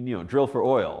drill for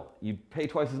oil, you pay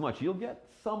twice as much, you'll get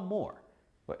some more.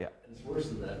 But yeah. And it's worse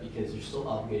than that because you're still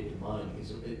obligated to mine,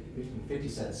 because making 50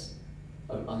 cents,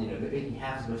 making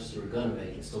half as much as you were gonna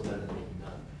make is still better than making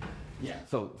none. Yeah,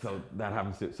 so that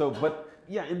happens too. So, but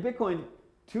yeah, in Bitcoin,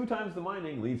 2 times the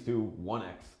mining leads to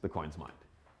 1x the coins mined,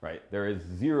 right? There is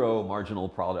 0 marginal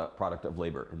product of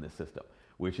labor in this system,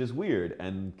 which is weird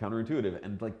and counterintuitive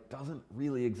and like doesn't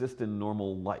really exist in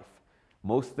normal life.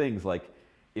 Most things like,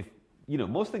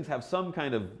 most things have some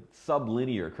kind of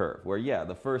sublinear curve where, yeah,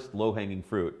 the first low-hanging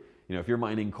fruit, if you're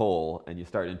mining coal and you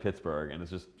start in Pittsburgh and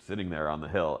it's just sitting there on the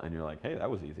hill and you're like, hey,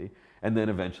 that was easy. And then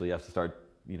eventually you have to start,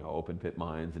 open pit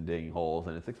mines and digging holes,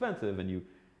 and it's expensive and you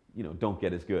don't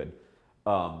get as good.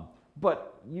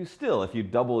 But you still, if you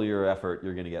double your effort,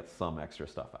 you're going to get some extra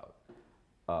stuff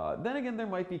out. Then again, there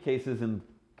might be cases,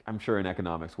 I'm sure in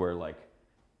economics, where like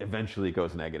eventually it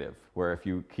goes negative, where if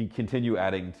you continue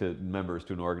adding to members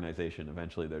to an organization,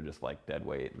 eventually they're just like dead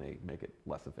weight and they make it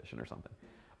less efficient or something.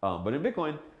 But in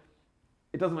Bitcoin,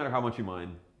 it doesn't matter how much you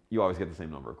mine, you always get the same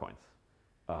number of coins.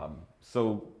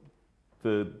 So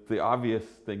the obvious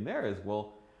thing there is,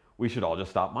 well, we should all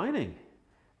just stop mining,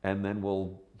 and then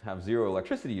we'll have 0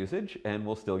 electricity usage and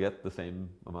we'll still get the same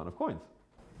amount of coins.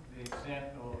 The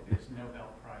example is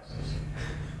Nobel Prizes.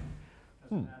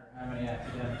 Doesn't matter how many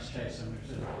academics chase them,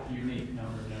 there's a unique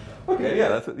number of Nobel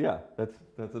Prizes. Okay,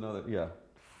 that's another, yeah.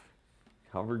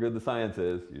 However good the science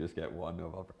is, you just get 1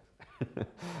 Nobel Prize.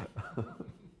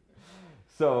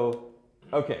 So,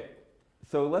 okay.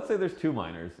 So let's say there's 2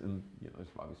 miners, and there's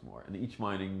probably some more, and each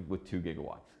mining with 2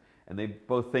 gigawatts. And they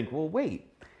both think, well,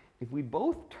 wait, if we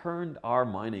both turned our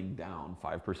mining down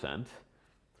 5%,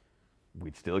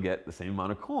 we'd still get the same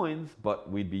amount of coins, but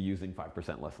we'd be using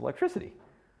 5% less electricity.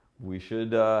 We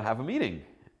should have a meeting,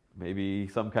 maybe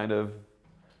some kind of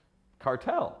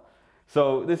cartel.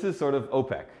 So this is sort of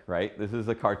OPEC, right? This is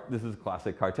a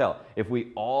classic cartel. If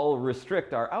we all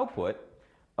restrict our output,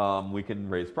 we can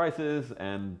raise prices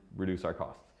and reduce our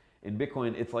costs. In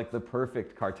Bitcoin, it's like the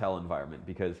perfect cartel environment,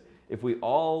 because if we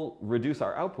all reduce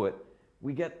our output,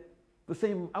 we get the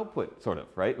same output, sort of,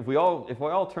 right? If we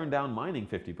all turn down mining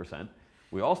 50%,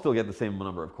 we all still get the same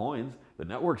number of coins. The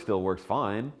network still works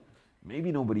fine.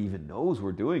 Maybe nobody even knows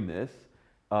we're doing this.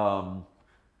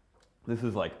 This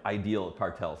is like ideal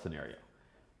cartel scenario.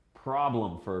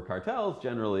 Problem for cartels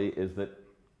generally is that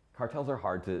cartels are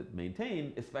hard to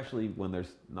maintain, especially when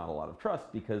there's not a lot of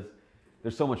trust, because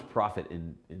there's so much profit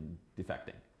in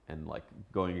defecting and like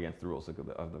going against the rules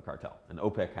of the cartel. And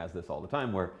OPEC has this all the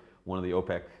time, where one of the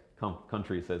OPEC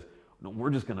countries says, no,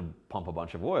 we're just going to pump a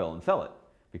bunch of oil and sell it,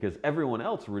 because everyone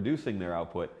else reducing their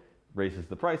output raises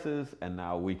the prices, and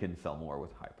now we can sell more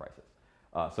with high prices.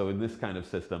 So in this kind of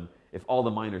system, if all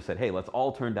the miners said, hey, let's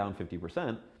all turn down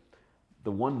 50%,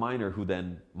 the one miner who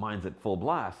then mines at full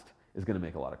blast is going to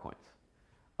make a lot of coins.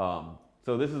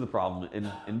 So this is the problem.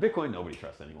 In Bitcoin, nobody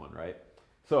trusts anyone, right?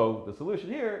 So the solution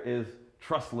here is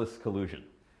trustless collusion.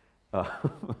 Uh,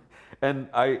 and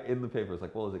in the paper, it's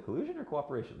like, well, is it collusion or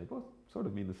cooperation? They both sort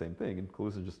of mean the same thing, and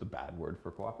collusion is just a bad word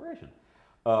for cooperation.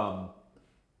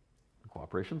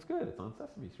 Cooperation's good. It's on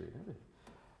Sesame Street.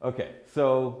 Okay,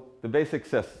 so the basic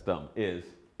system is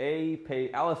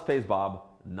Alice pays Bob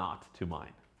not to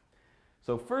mine.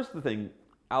 So first the thing,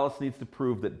 Alice needs to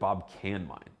prove that Bob can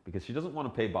mine, because she doesn't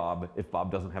want to pay Bob if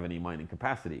Bob doesn't have any mining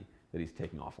capacity that he's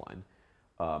taking offline.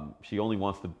 She only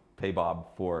wants to pay Bob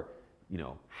for,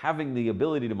 having the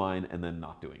ability to mine and then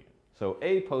not doing it. So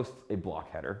A posts a block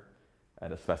header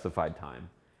at a specified time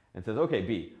and says, okay,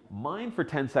 B, mine for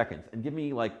 10 seconds and give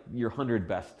me like your 100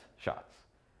 best shots,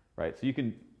 right?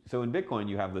 So in Bitcoin,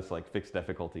 you have this like fixed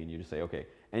difficulty and you just say, okay,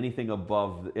 anything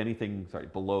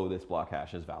below this block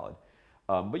hash is valid.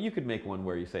 But you could make one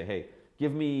where you say, hey,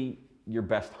 give me your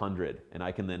best 100 and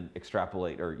I can then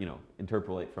extrapolate or,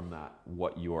 interpolate from that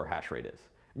what your hash rate is.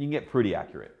 And you can get pretty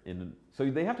accurate. So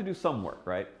they have to do some work,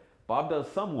 right? Bob does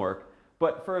some work,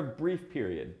 but for a brief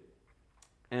period.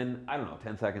 And I don't know,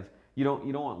 10 seconds. You don't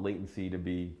want latency to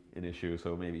be an issue,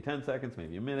 so maybe 10 seconds,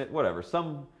 maybe a minute, whatever.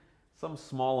 Some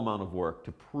small amount of work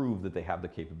to prove that they have the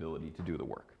capability to do the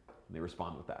work. And they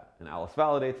respond with that. And Alice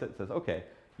validates it, says, okay,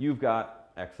 you've got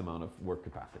X amount of work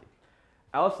capacity.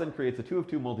 Alice then creates a 2 of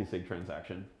 2 multisig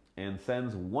transaction and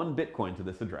sends 1 Bitcoin to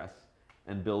this address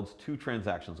and builds 2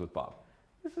 transactions with Bob.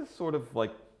 This is sort of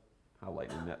like how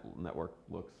Lightning Network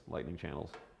looks, Lightning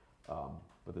channels,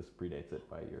 but this predates it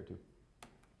by a year or 2. So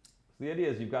the idea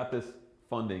is you've got this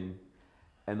funding,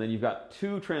 and then you've got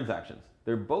 2 transactions.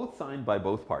 They're both signed by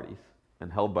both parties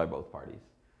and held by both parties.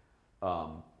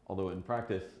 Although in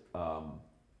practice,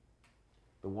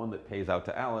 the one that pays out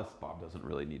to Alice, Bob doesn't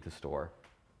really need to store.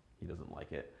 He doesn't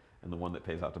like it. And the one that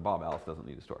pays out to Bob, Alice doesn't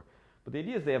need to store. But the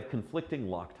idea is they have conflicting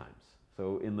lock times.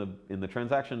 So in the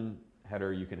transaction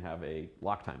header, you can have a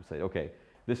lock time. Say, okay,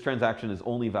 this transaction is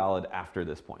only valid after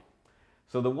this point.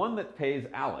 So the one that pays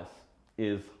Alice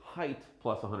is height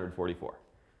plus 144.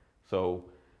 So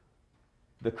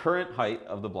the current height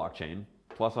of the blockchain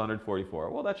plus 144,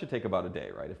 well, that should take about a day,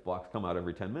 right? If blocks come out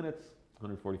every 10 minutes,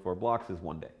 144 blocks is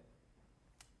 1 day.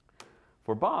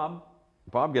 For Bob,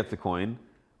 Bob gets a coin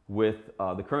with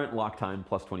the current lock time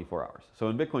plus 24 hours. So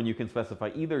in Bitcoin, you can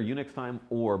specify either Unix time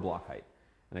or block height.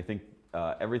 And I think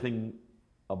everything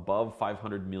above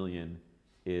 500 million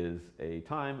is a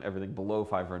time, everything below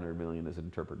 500 million is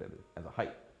interpreted as a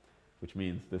height, which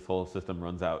means this whole system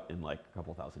runs out in like a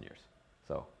couple thousand years.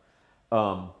 So,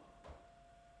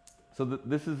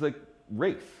 this is a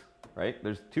race, right?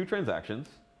 There's 2 transactions.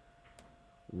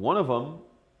 One of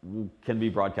them can be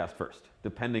broadcast first,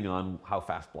 depending on how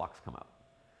fast blocks come out.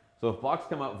 So if blocks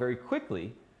come out very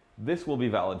quickly, this will be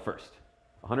valid first.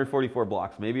 144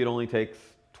 blocks, maybe it only takes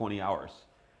 20 hours.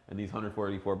 And these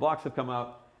 144 blocks have come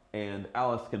out, and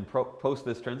Alice can post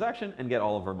this transaction and get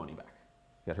all of her money back,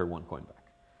 get her 1 coin back.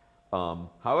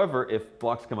 However, if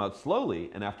blocks come out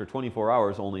slowly, and after 24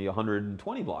 hours only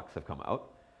 120 blocks have come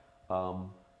out,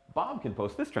 Bob can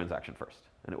post this transaction first,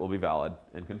 and it will be valid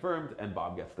and confirmed, and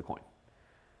Bob gets the coin.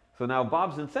 So now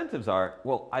Bob's incentives are,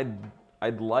 well,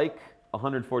 I'd like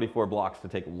 144 blocks to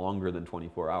take longer than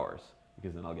 24 hours,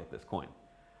 because then I'll get this coin.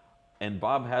 And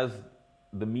Bob has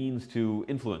the means to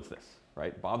influence this,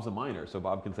 right? Bob's a miner, so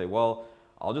Bob can say, well,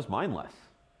 I'll just mine less.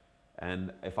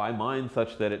 And if I mine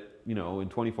such that it, in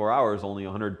 24 hours, only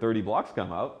 130 blocks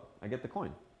come out, I get the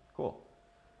coin. Cool.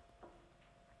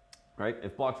 Right?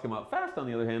 If blocks come out fast, on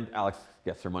the other hand, Alice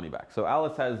gets her money back. So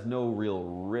Alice has no real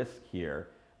risk here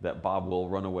that Bob will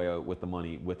run away with the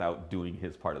money without doing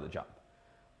his part of the job.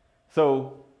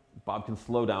 So Bob can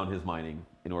slow down his mining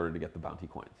in order to get the bounty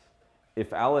coins.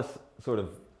 If Alice sort of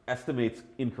estimates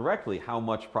incorrectly how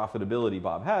much profitability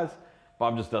Bob has,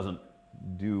 Bob just doesn't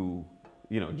do,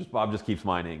 Bob just keeps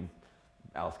mining.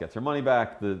 Alice gets her money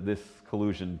back. This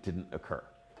collusion didn't occur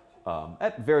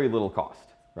at very little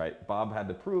cost, right? Bob had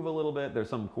to prove a little bit. There's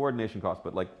some coordination cost,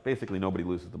 but like basically nobody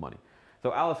loses the money.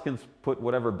 So Alice can put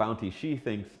whatever bounty she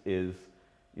thinks is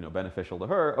beneficial to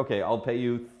her. Okay, I'll pay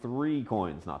you 3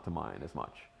 coins not to mine as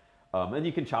much. And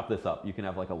you can chop this up. You can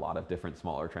have like a lot of different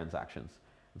smaller transactions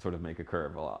and sort of make a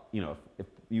curve a lot. If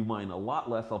you mine a lot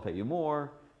less, I'll pay you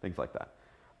more, things like that.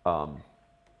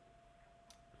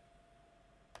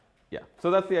 Yeah,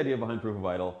 so that's the idea behind proof of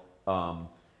idle.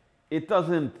 It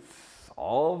doesn't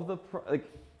solve the,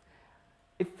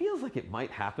 it feels like it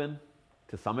might happen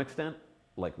to some extent,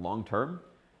 like long term.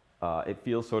 It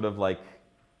feels sort of like,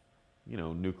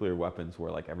 nuclear weapons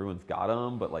where like everyone's got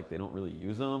them, but like they don't really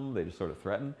use them. They just sort of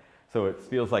threaten. So it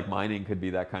feels like mining could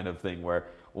be that kind of thing where,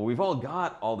 well, we've all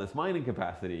got all this mining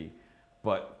capacity.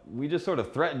 but we just sort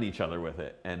of threaten each other with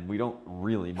it, and we don't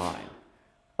really mine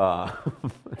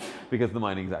because the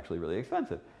mining is actually really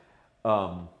expensive.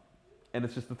 And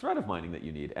it's just the threat of mining that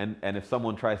you need. And if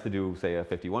someone tries to do, say, a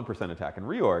 51% attack in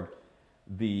reorg,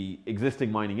 the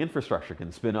existing mining infrastructure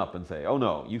can spin up and say, oh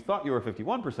no, you thought you were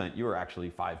 51%, you were actually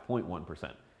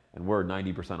 5.1%. And we're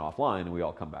 90% offline, and we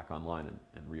all come back online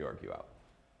and reorg you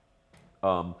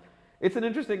out. It's an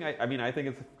interesting, I think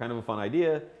it's kind of a fun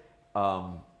idea.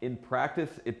 In practice,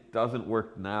 it doesn't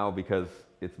work now because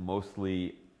it's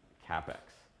mostly CapEx.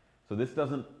 So this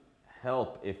doesn't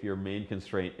help if your main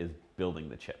constraint is building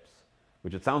the chips,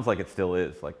 which it sounds like it still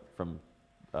is, like from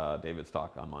David's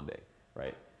talk on Monday,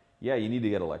 right? Yeah, you need to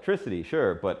get electricity,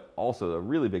 sure, but also a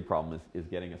really big problem is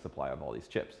getting a supply of all these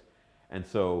chips. And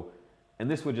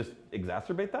this would just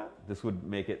exacerbate that. This would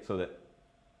make it so that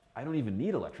I don't even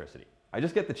need electricity. I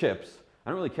just get the chips. I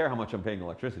don't really care how much I'm paying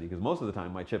electricity because most of the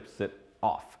time my chips sit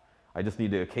off. I just need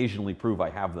to occasionally prove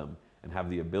I have them and have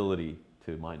the ability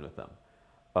to mine with them.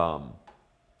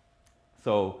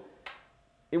 So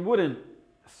it wouldn't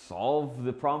solve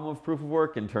the problem of proof of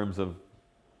work in terms of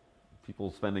people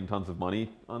spending tons of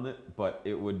money on it, but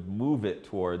it would move it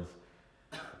towards,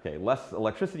 okay, less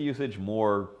electricity usage,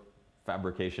 more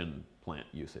fabrication plant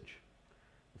usage.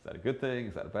 Is that a good thing?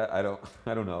 Is that a bad? I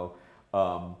don't know.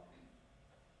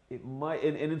 It might,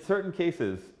 and in certain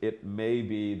cases, it may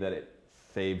be that it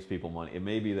saves people money. It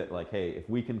may be that, like, hey, if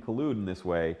we can collude in this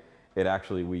way, it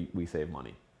actually we save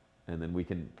money, and then we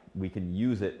can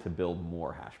use it to build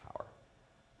more hash power.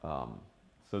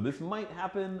 So this might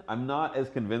happen. I'm not as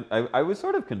convinced. I was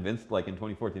sort of convinced, like in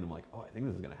 2014. I'm like, oh, I think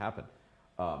this is going to happen.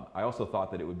 I also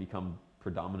thought that it would become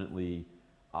predominantly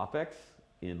OpEx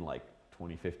in like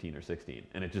 2015 or 16,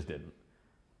 and it just didn't.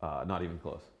 Not even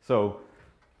close. So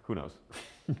who knows?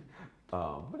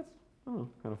 But it's, I don't know,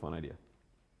 kind of fun idea.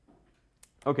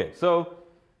 Okay, so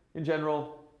in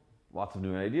general, lots of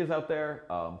new ideas out there.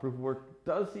 Proof of work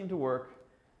does seem to work,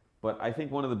 but I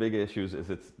think one of the big issues is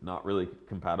it's not really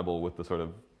compatible with the sort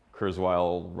of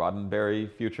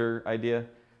Kurzweil-Roddenberry future idea.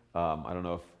 I don't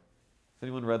know if, has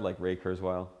anyone read like Ray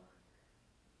Kurzweil?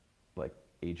 Like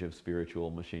Age of Spiritual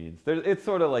Machines. It's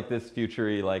sort of like this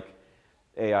future-y, like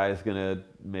AI is going to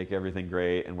make everything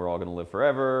great and we're all going to live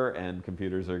forever and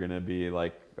computers are going to be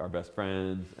like our best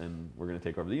friends and we're going to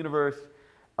take over the universe.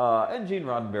 And Gene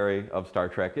Roddenberry of Star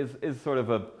Trek is sort of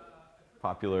a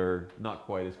popular, not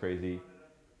quite as crazy,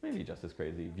 maybe just as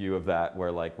crazy view of that,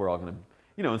 where like we're all going to,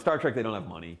 you know, in Star Trek they don't have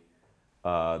money.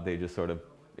 They just sort of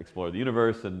explore the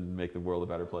universe and make the world a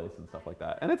better place and stuff like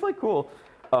that. And it's like cool.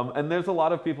 And there's a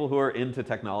lot of people who are into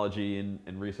technology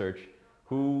and research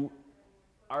who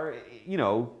are, you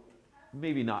know,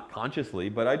 maybe not consciously,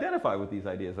 but identify with these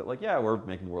ideas that like, yeah, we're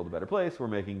making the world a better place. We're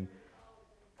making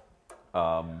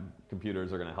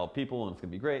computers are going to help people and it's going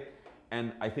to be great.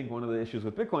 And I think one of the issues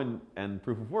with Bitcoin and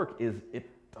proof of work is it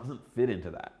doesn't fit into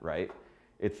that, right?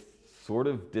 It's sort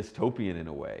of dystopian in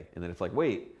a way. And then it's like,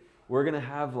 wait, we're going to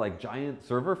have like giant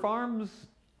server farms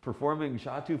performing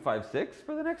SHA-256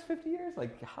 for the next 50 years?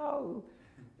 Like how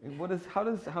does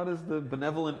the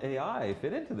benevolent AI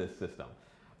fit into this system?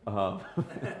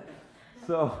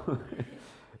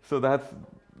 So that's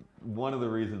one of the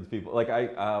reasons people, like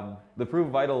the proof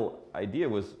vital idea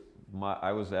was,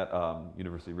 I was at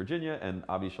University of Virginia and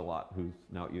Avi Shalat, who's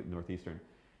now at Northeastern,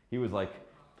 he was like,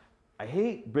 I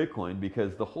hate Bitcoin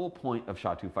because the whole point of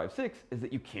SHA-256 is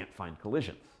that you can't find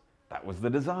collisions. That was the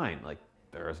design. Like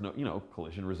there is no, you know,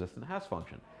 collision resistant hash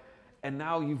function. And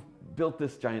now you've built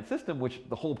this giant system, which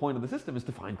the whole point of the system is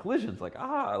to find collisions. Like,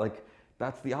 like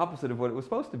that's the opposite of what it was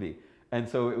supposed to be. And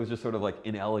so it was just sort of like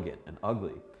inelegant and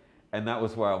ugly. And that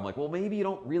was why I'm like, well, maybe you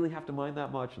don't really have to mine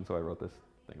that much. And so I wrote this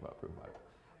thing about proof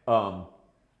vital.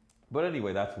 But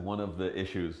anyway, that's one of the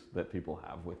issues that people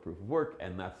have with proof of work.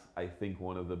 And that's, I think,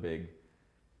 one of the big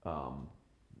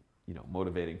you know,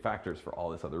 motivating factors for all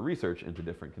this other research into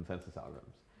different consensus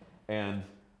algorithms. And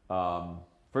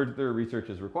further research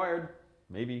is required,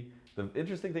 maybe. The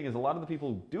interesting thing is a lot of the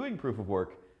people doing proof of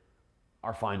work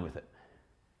are fine with it,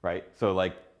 right? So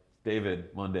like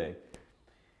David Monday,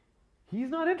 he's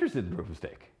not interested in proof of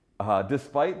stake.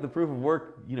 Despite the proof of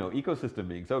work, you know, ecosystem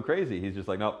being so crazy, he's just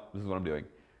like, nope, this is what I'm doing.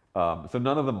 So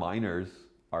none of the miners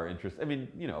are interested. I mean,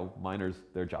 you know, miners,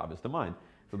 their job is to mine.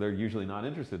 So they're usually not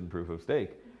interested in proof of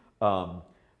stake. And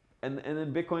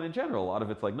then Bitcoin in general, a lot of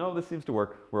it's like, no, this seems to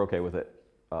work. We're okay with it.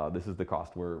 This is the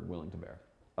cost we're willing to bear.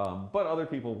 But other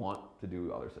people want to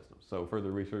do other systems. So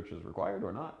further research is required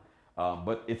or not.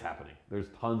 But it's happening. There's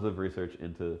tons of research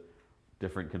into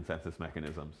different consensus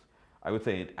mechanisms. I would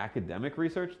say in academic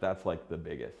research, that's like the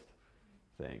biggest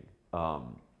thing.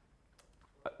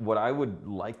 what I would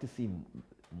like to see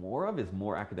more of is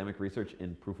more academic research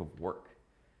in proof of work,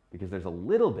 because there's a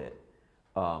little bit,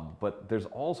 but there's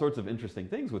all sorts of interesting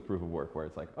things with proof of work where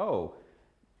it's like, oh,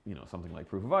 you know, something like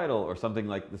proof of idle or something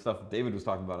like the stuff David was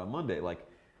talking about on Monday. Like,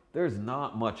 there's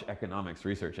not much economics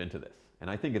research into this. And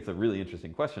I think it's a really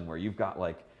interesting question where you've got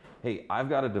like, hey, I've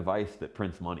got a device that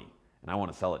prints money and I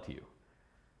want to sell it to you.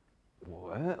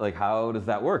 What? Like, how does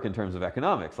that work in terms of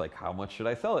economics? Like, how much should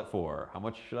I sell it for? How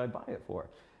much should I buy it for?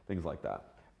 Things like that.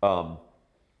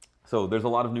 So there's a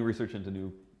lot of new research into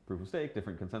new proof of stake,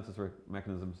 different consensus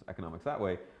mechanisms, economics that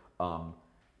way,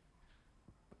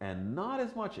 and not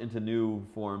as much into new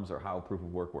forms or how proof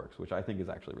of work works, which I think is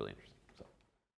actually really interesting.